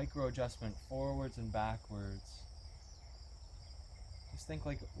micro adjustment forwards and backwards. Just think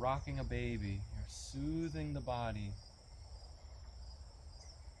like rocking a baby. You're soothing the body.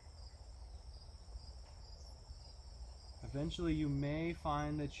 Eventually you may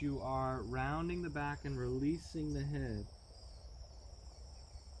find that you are rounding the back and releasing the head.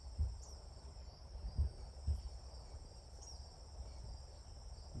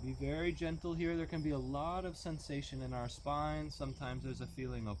 Be very gentle here. There can be a lot of sensation in our spine. Sometimes there's a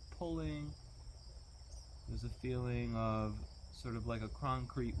feeling of pulling. There's a feeling of sort of like a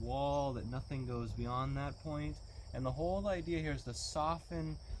concrete wall, that nothing goes beyond that point. And the whole idea here is to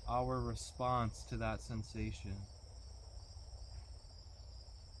soften our response to that sensation.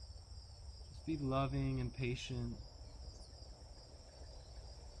 Just be loving and patient.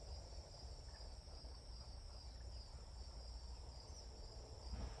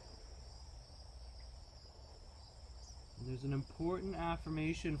 And there's an important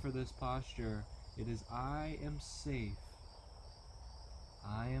affirmation for this posture. It is, I am safe.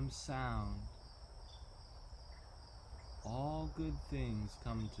 I am sound. All good things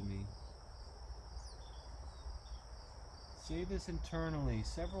come to me. Say this internally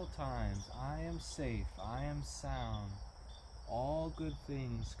several times. I am safe. I am sound. All good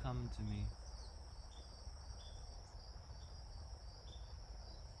things come to me.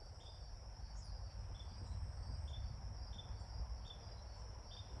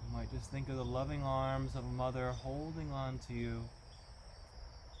 You might just think of the loving arms of a mother holding on to you,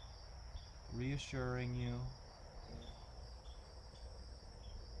 reassuring you.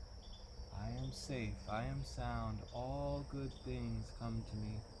 I am safe, I am sound, all good things come to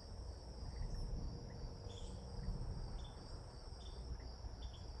me.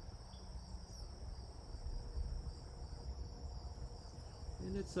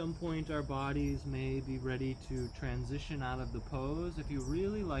 And at some point our bodies may be ready to transition out of the pose. If you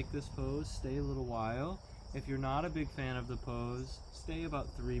really like this pose, stay a little while. If you're not a big fan of the pose, stay about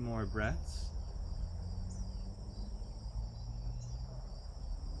 3 more breaths.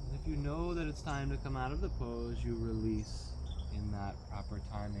 And if you know that it's time to come out of the pose, you release in that proper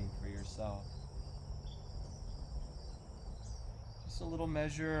timing for yourself. Just a little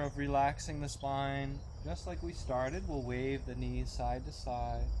measure of relaxing the spine. Just like we started, we'll wave the knees side to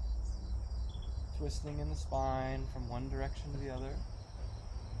side, twisting in the spine from one direction to the other.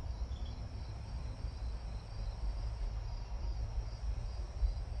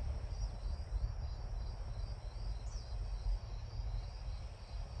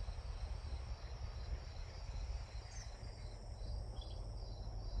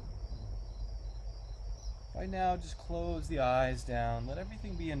 Right now, just close the eyes down. Let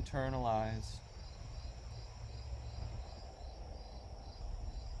everything be internalized.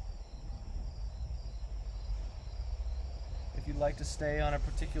 If you'd like to stay on a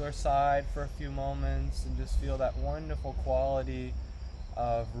particular side for a few moments and just feel that wonderful quality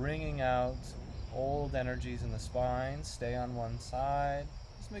of wringing out old energies in the spine, stay on one side.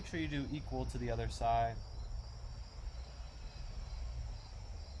 Just make sure you do equal to the other side.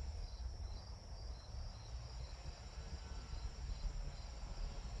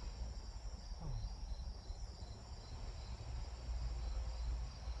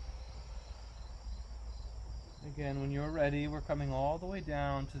 Again, when you're ready, we're coming all the way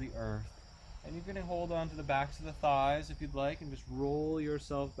down to the earth. And you're going to hold on to the backs of the thighs if you'd like, and just roll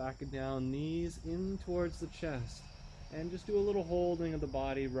yourself back and down, knees in towards the chest. And just do a little holding of the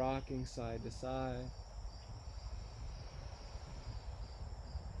body, rocking side to side.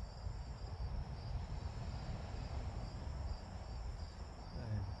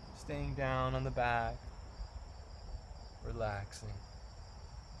 Good. Staying down on the back, relaxing.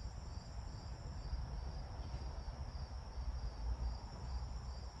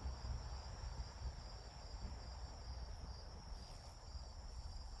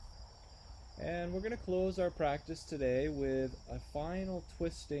 And we're going to close our practice today with a final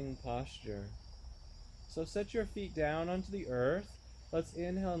twisting posture. So set your feet down onto the earth. Let's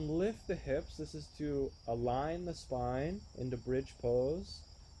inhale and lift the hips. This is to align the spine into bridge pose.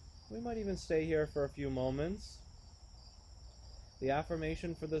 We might even stay here for a few moments. The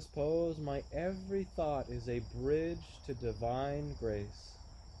affirmation for this pose: my every thought is a bridge to divine grace.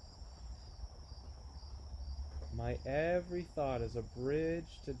 My every thought is a bridge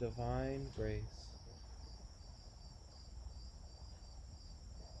to divine grace.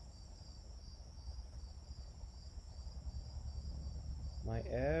 My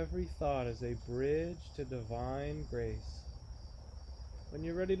every thought is a bridge to divine grace. When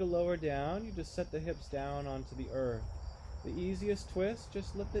you're ready to lower down, you just set the hips down onto the earth. The easiest twist,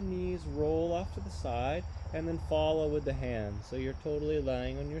 just let the knees roll off to the side and then follow with the hands. So you're totally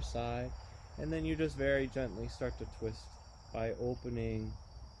lying on your side. And then you just very gently start to twist by opening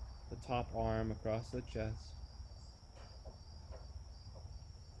the top arm across the chest.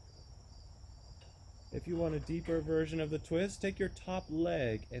 If you want a deeper version of the twist, take your top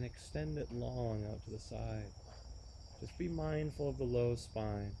leg and extend it long out to the side. Just be mindful of the low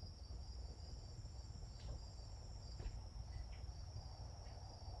spine.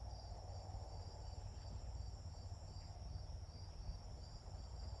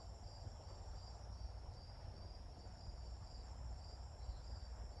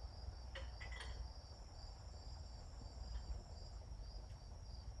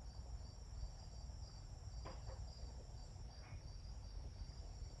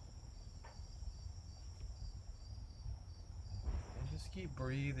 Just keep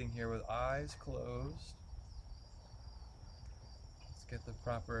breathing here with eyes closed. Let's get the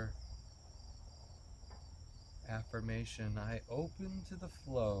proper affirmation. I open to the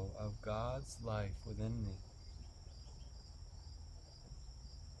flow of God's life within me.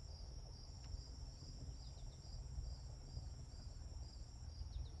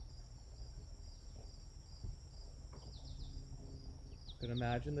 You can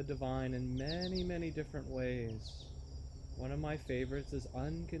imagine the divine in many, many different ways. One of my favorites is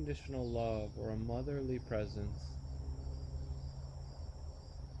unconditional love, or a motherly presence.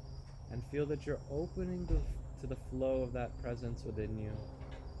 And feel that you're opening to the flow of that presence within you.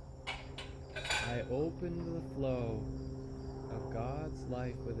 I open to the flow of God's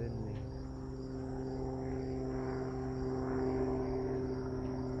life within me.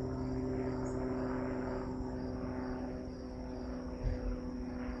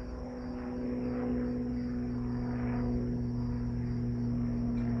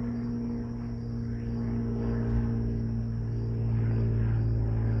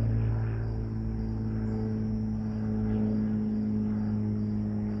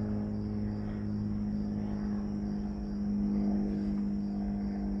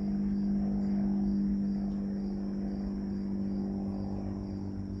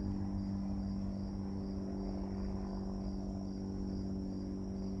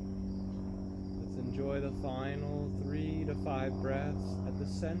 enjoy the final 3 to 5 breaths at the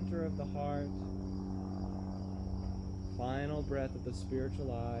center of the heart. Final breath at the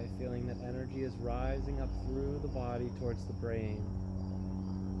spiritual eye, feeling that energy is rising up through the body towards the brain.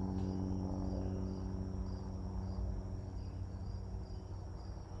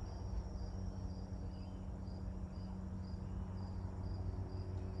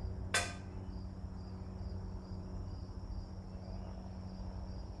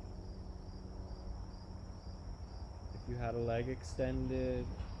 If you had a leg extended,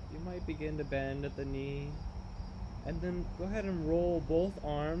 you might begin to bend at the knee. And then go ahead and roll both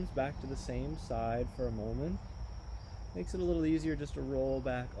arms back to the same side for a moment. Makes it a little easier just to roll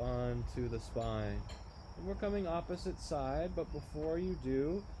back onto the spine. And we're coming opposite side, but before you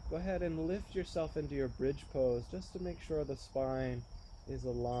do, go ahead and lift yourself into your bridge pose just to make sure the spine is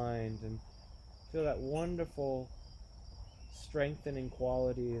aligned, and feel that wonderful strengthening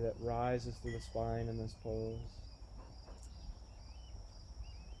quality that rises through the spine in this pose.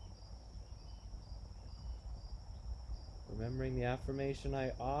 Remembering the affirmation,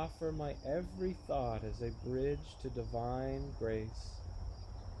 I offer my every thought as a bridge to divine grace.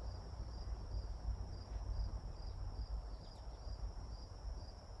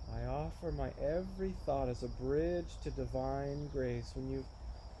 I offer my every thought as a bridge to divine grace. When you've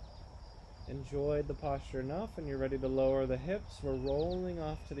enjoyed the posture enough and you're ready to lower the hips, we're rolling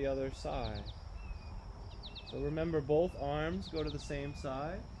off to the other side. So remember, both arms go to the same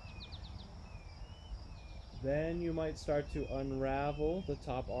side. Then you might start to unravel the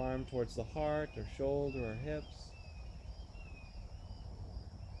top arm towards the heart or shoulder or hips.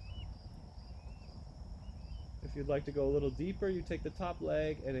 If you'd like to go a little deeper, you take the top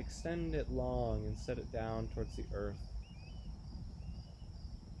leg and extend it long and set it down towards the earth.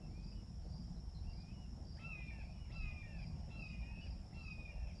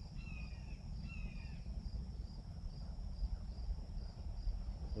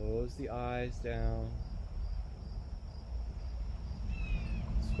 Close the eyes down.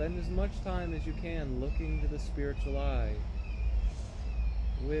 Spend as much time as you can looking to the spiritual eye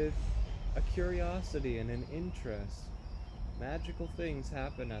with a curiosity and an interest. Magical things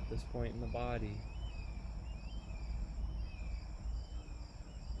happen at this point in the body.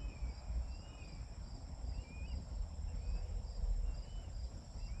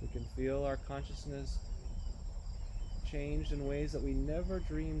 We can feel our consciousness changed in ways that we never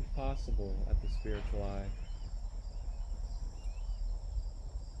dreamed possible at the spiritual eye.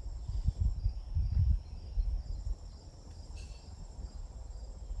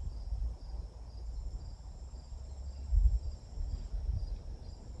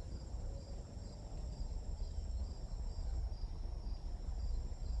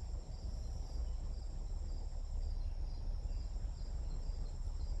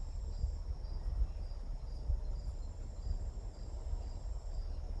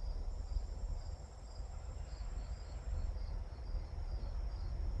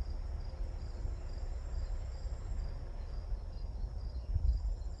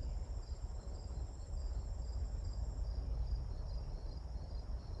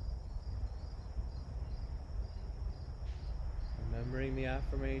 Remembering the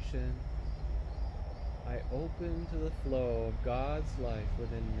affirmation, I open to the flow of God's life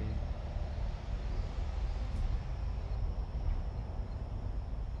within me.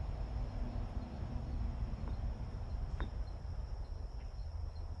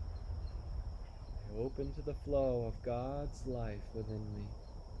 I open to the flow of God's life within me.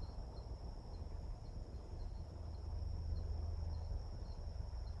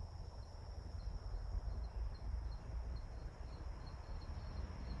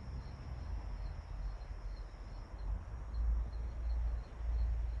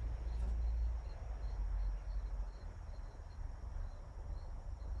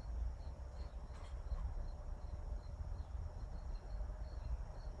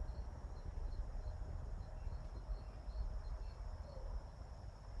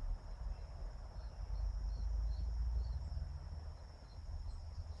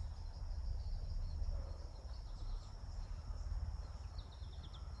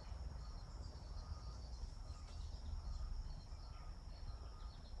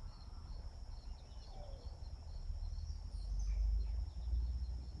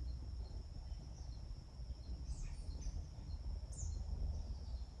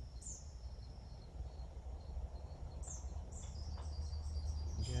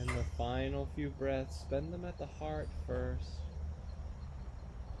 Again, the final few breaths, spend them at the heart first.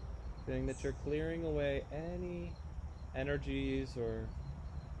 Feeling that you're clearing away any energies or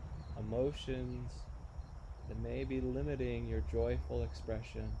emotions that may be limiting your joyful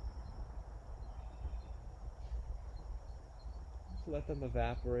expression. Just let them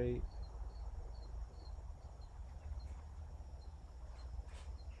evaporate.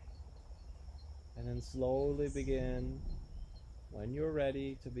 And then slowly begin, when you're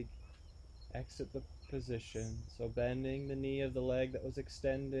ready, to exit the position. So bending the knee of the leg that was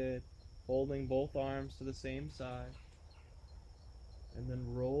extended, holding both arms to the same side, and then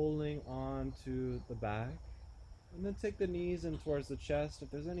rolling onto the back. And then take the knees in towards the chest. If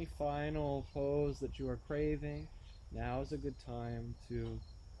there's any final pose that you are craving, now is a good time to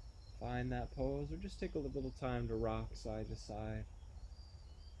find that pose, or just take a little time to rock side to side.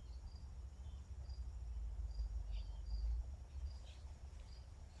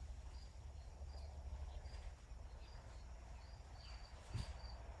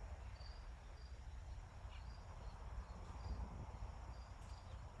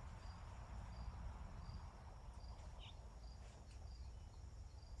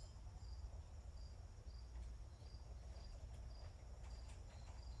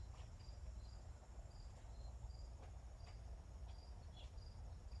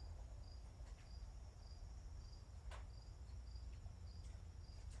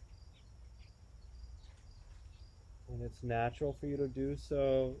 When it's natural for you to do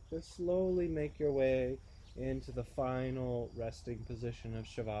so, just slowly make your way into the final resting position of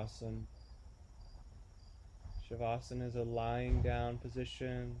Shavasana. Shavasana is a lying down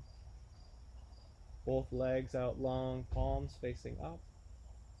position, both legs out long, palms facing up.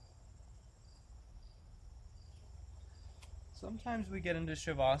 Sometimes we get into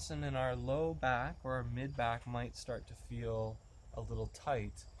Shavasana and our low back or our mid back might start to feel a little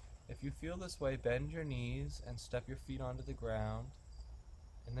tight. If you feel this way, bend your knees and step your feet onto the ground,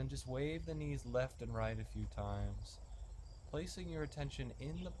 and then just wave the knees left and right a few times, placing your attention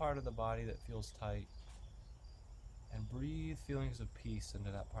in the part of the body that feels tight, and breathe feelings of peace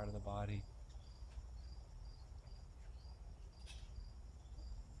into that part of the body.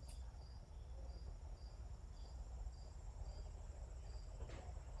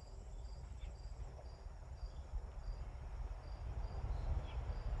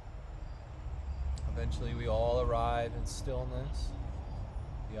 Eventually we all arrive in stillness,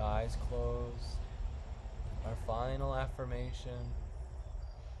 the eyes closed. Our final affirmation: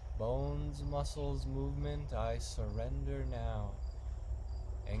 bones, muscles, movement, I surrender now.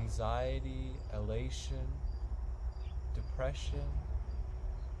 Anxiety, elation, depression,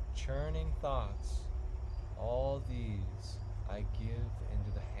 churning thoughts, all these I give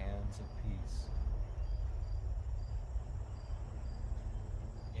into the hands of peace.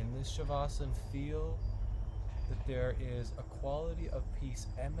 In this Shavasana, feel that there is a quality of peace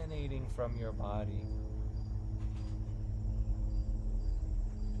emanating from your body,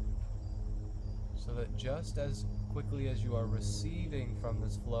 so that just as quickly as you are receiving from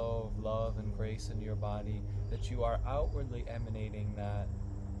this flow of love and grace into your body, that you are outwardly emanating that.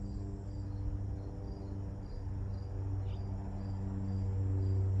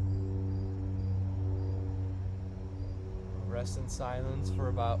 Rest in silence for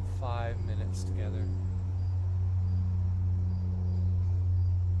about 5 minutes together.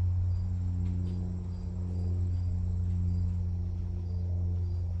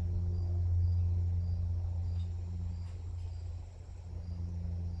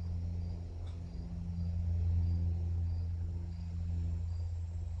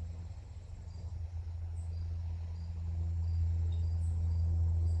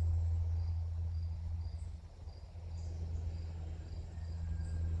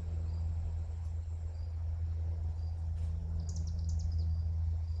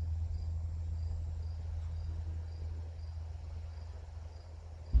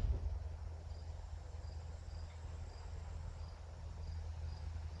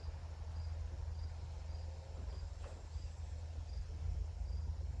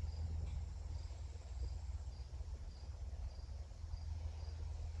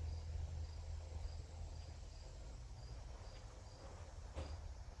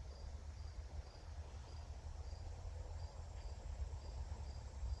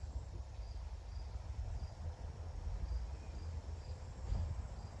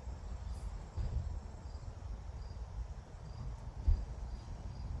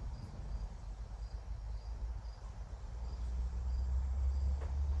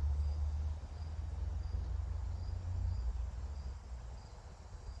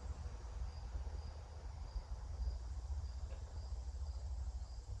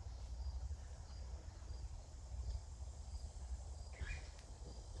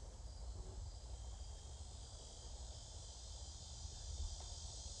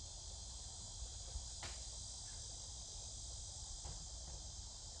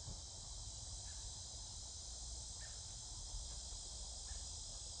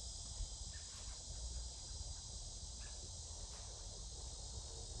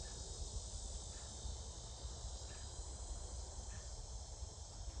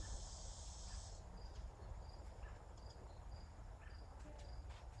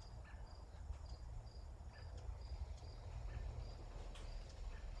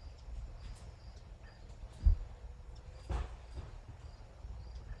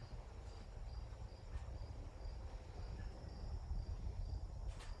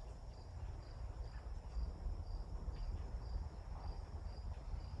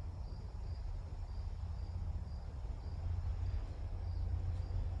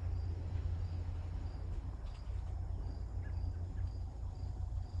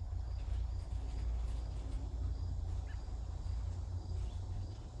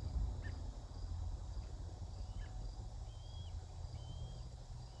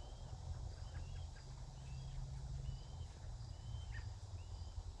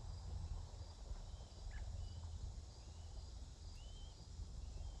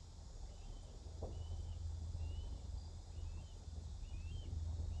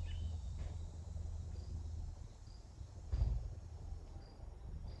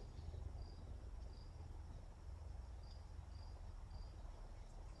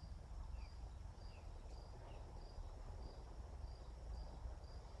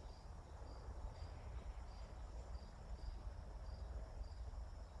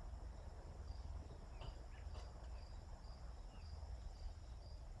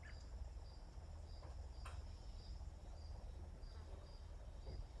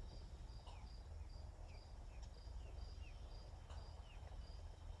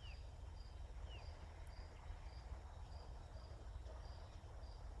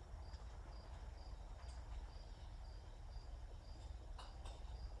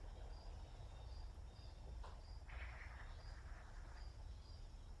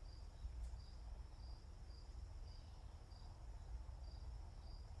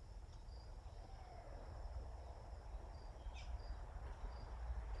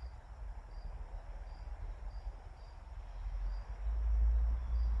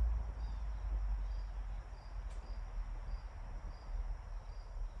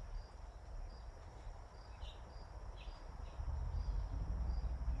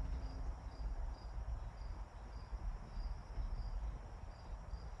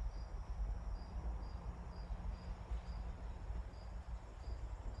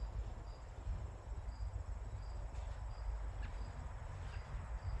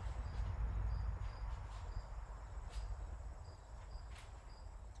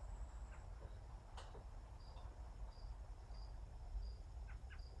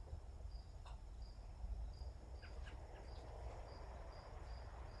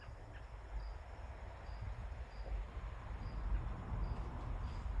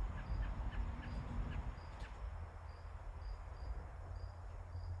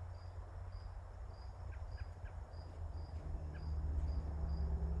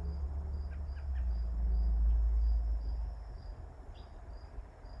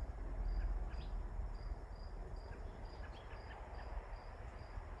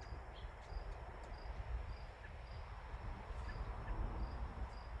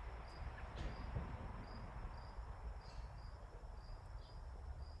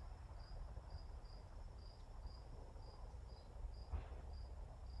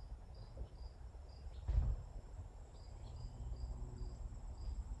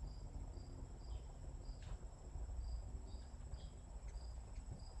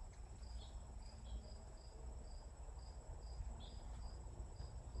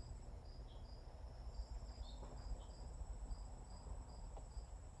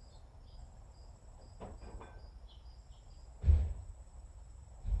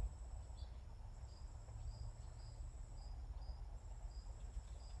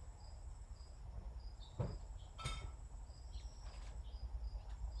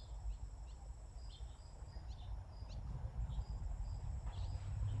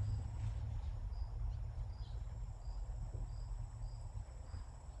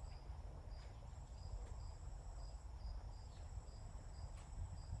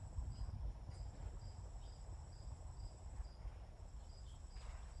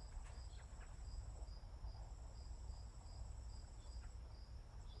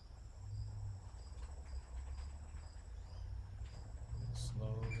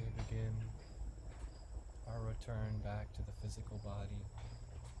 return back to the physical body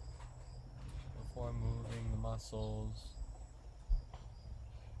before moving the muscles.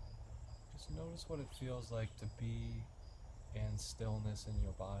 Just notice what it feels like to be in stillness in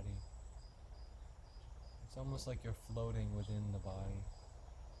your body. It's almost like you're floating within the body.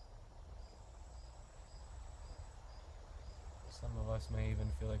 Some of us may even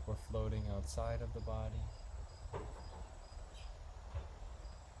feel like we're floating outside of the body.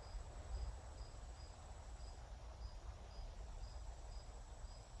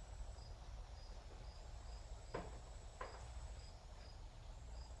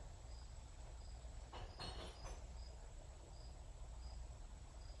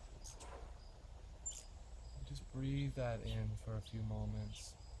 Just breathe that in for a few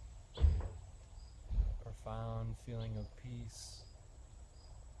moments. A profound feeling of peace,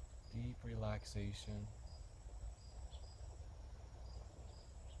 deep relaxation.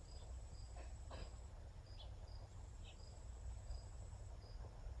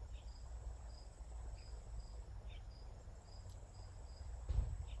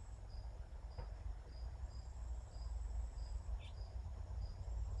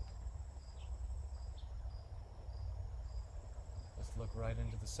 Let's look right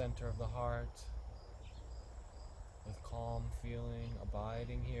into the center of the heart with calm feeling,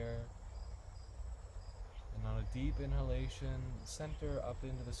 abiding here. And on a deep inhalation, center up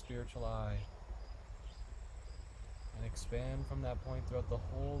into the spiritual eye. And expand from that point throughout the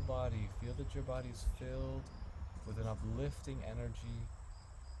whole body. Feel that your body is filled with an uplifting energy.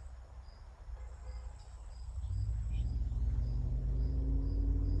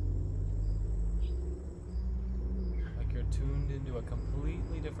 Like you're tuned into a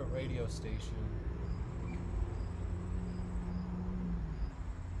completely different radio station.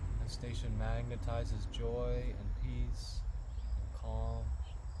 The station magnetizes joy and peace and calm.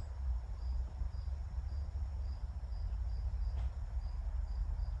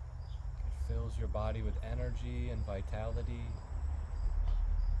 It fills your body with energy and vitality.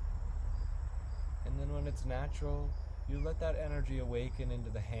 And then when it's natural, you let that energy awaken into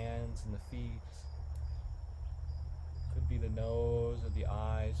the hands and the feet. Could be the nose or the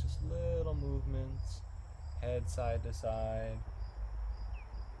eyes, just little movements, head side to side.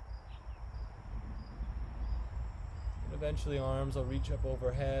 And eventually arms will reach up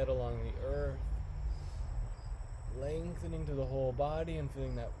overhead along the earth, lengthening through the whole body and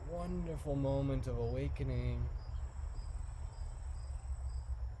feeling that wonderful moment of awakening.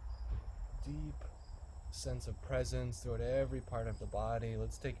 Deep sense of presence throughout every part of the body.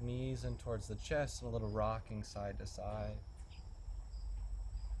 Let's take knees in towards the chest and a little rocking side to side.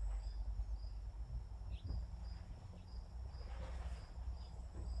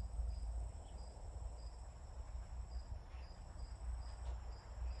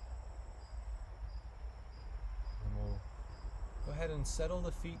 And we'll go ahead and settle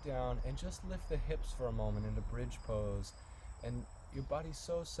the feet down and just lift the hips for a moment into bridge pose. And your body's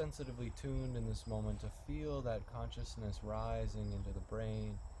so sensitively tuned in this moment to feel that consciousness rising into the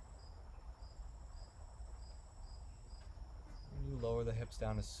brain. And you lower the hips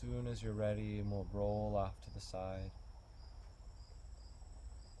down as soon as you're ready, and we'll roll off to the side.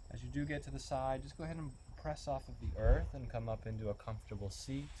 As you do get to the side, just go ahead and press off of the earth and come up into a comfortable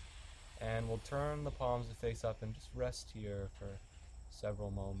seat. And we'll turn the palms to face up and just rest here for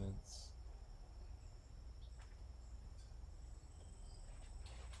several moments.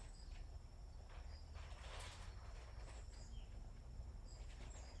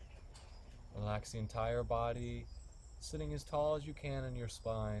 Relax the entire body, sitting as tall as you can in your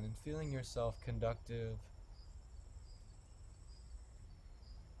spine and feeling yourself conductive.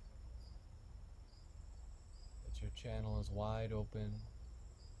 That your channel is wide open.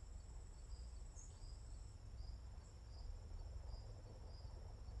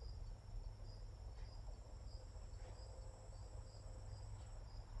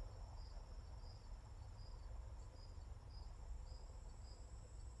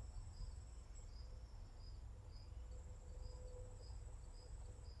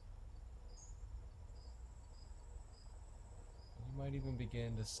 You might even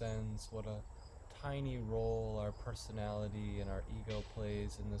begin to sense what a tiny role our personality and our ego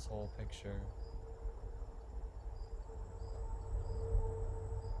plays in this whole picture.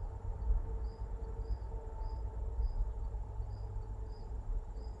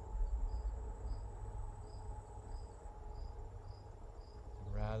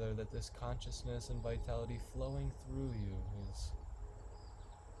 And rather that this consciousness and vitality flowing through you is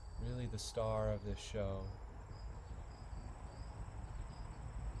really the star of this show.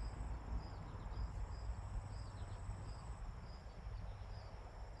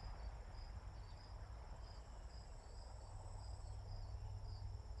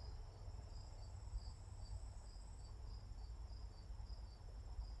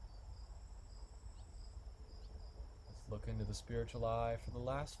 look into the spiritual eye for the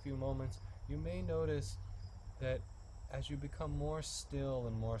last few moments, you may notice that as you become more still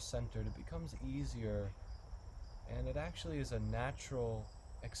and more centered, it becomes easier, and it actually is a natural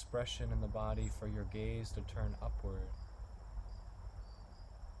expression in the body for your gaze to turn upward.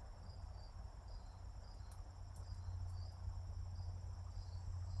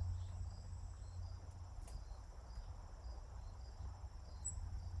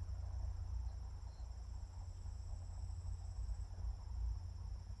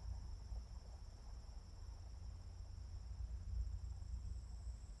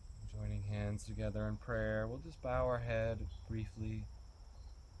 Joining hands together in prayer, we'll just bow our head briefly.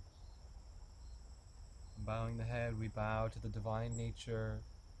 Bowing the head, we bow to the divine nature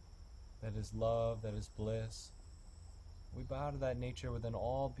that is love, that is bliss. We bow to that nature within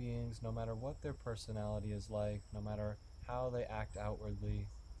all beings, no matter what their personality is like, no matter how they act outwardly.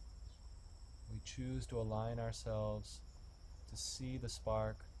 We choose to align ourselves to see the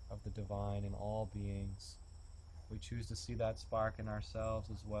spark of the divine in all beings. We choose to see that spark in ourselves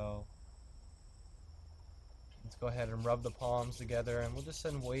as well. Let's go ahead and rub the palms together, and we'll just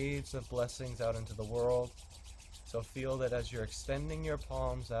send waves of blessings out into the world. So feel that as you're extending your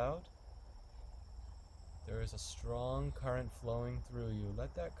palms out, there is a strong current flowing through you.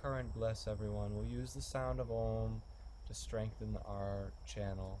 Let that current bless everyone. We'll use the sound of Om to strengthen our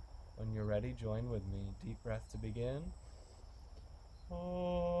channel. When you're ready, join with me. Deep breath to begin.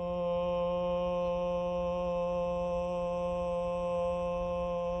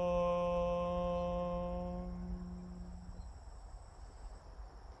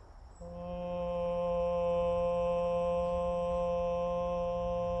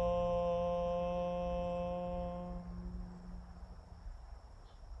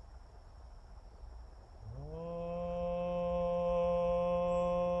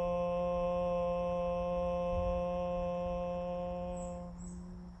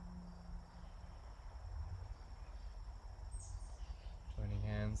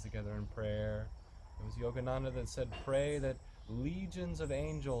 Together in prayer. It was Yogananda that said, pray that legions of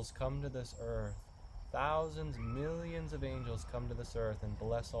angels come to this earth. Thousands, millions of angels come to this earth and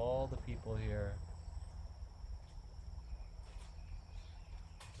bless all the people here.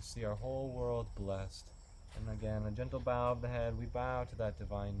 To see our whole world blessed. And again, a gentle bow of the head, we bow to that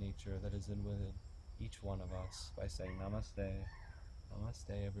divine nature that is in within each one of us by saying Namaste.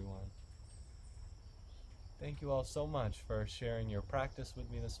 Namaste, everyone. Thank you all so much for sharing your practice with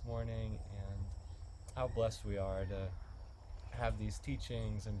me this morning, and how blessed we are to have these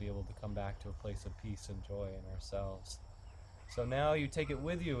teachings and be able to come back to a place of peace and joy in ourselves. So now you take it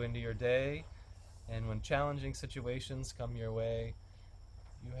with you into your day, and when challenging situations come your way,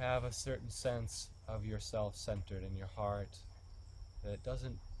 you have a certain sense of yourself centered in your heart that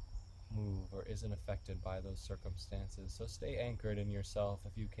doesn't move or isn't affected by those circumstances. So stay anchored in yourself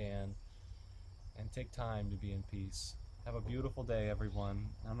if you can, and take time to be in peace. Have a beautiful day, everyone.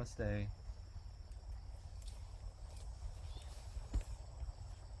 Namaste.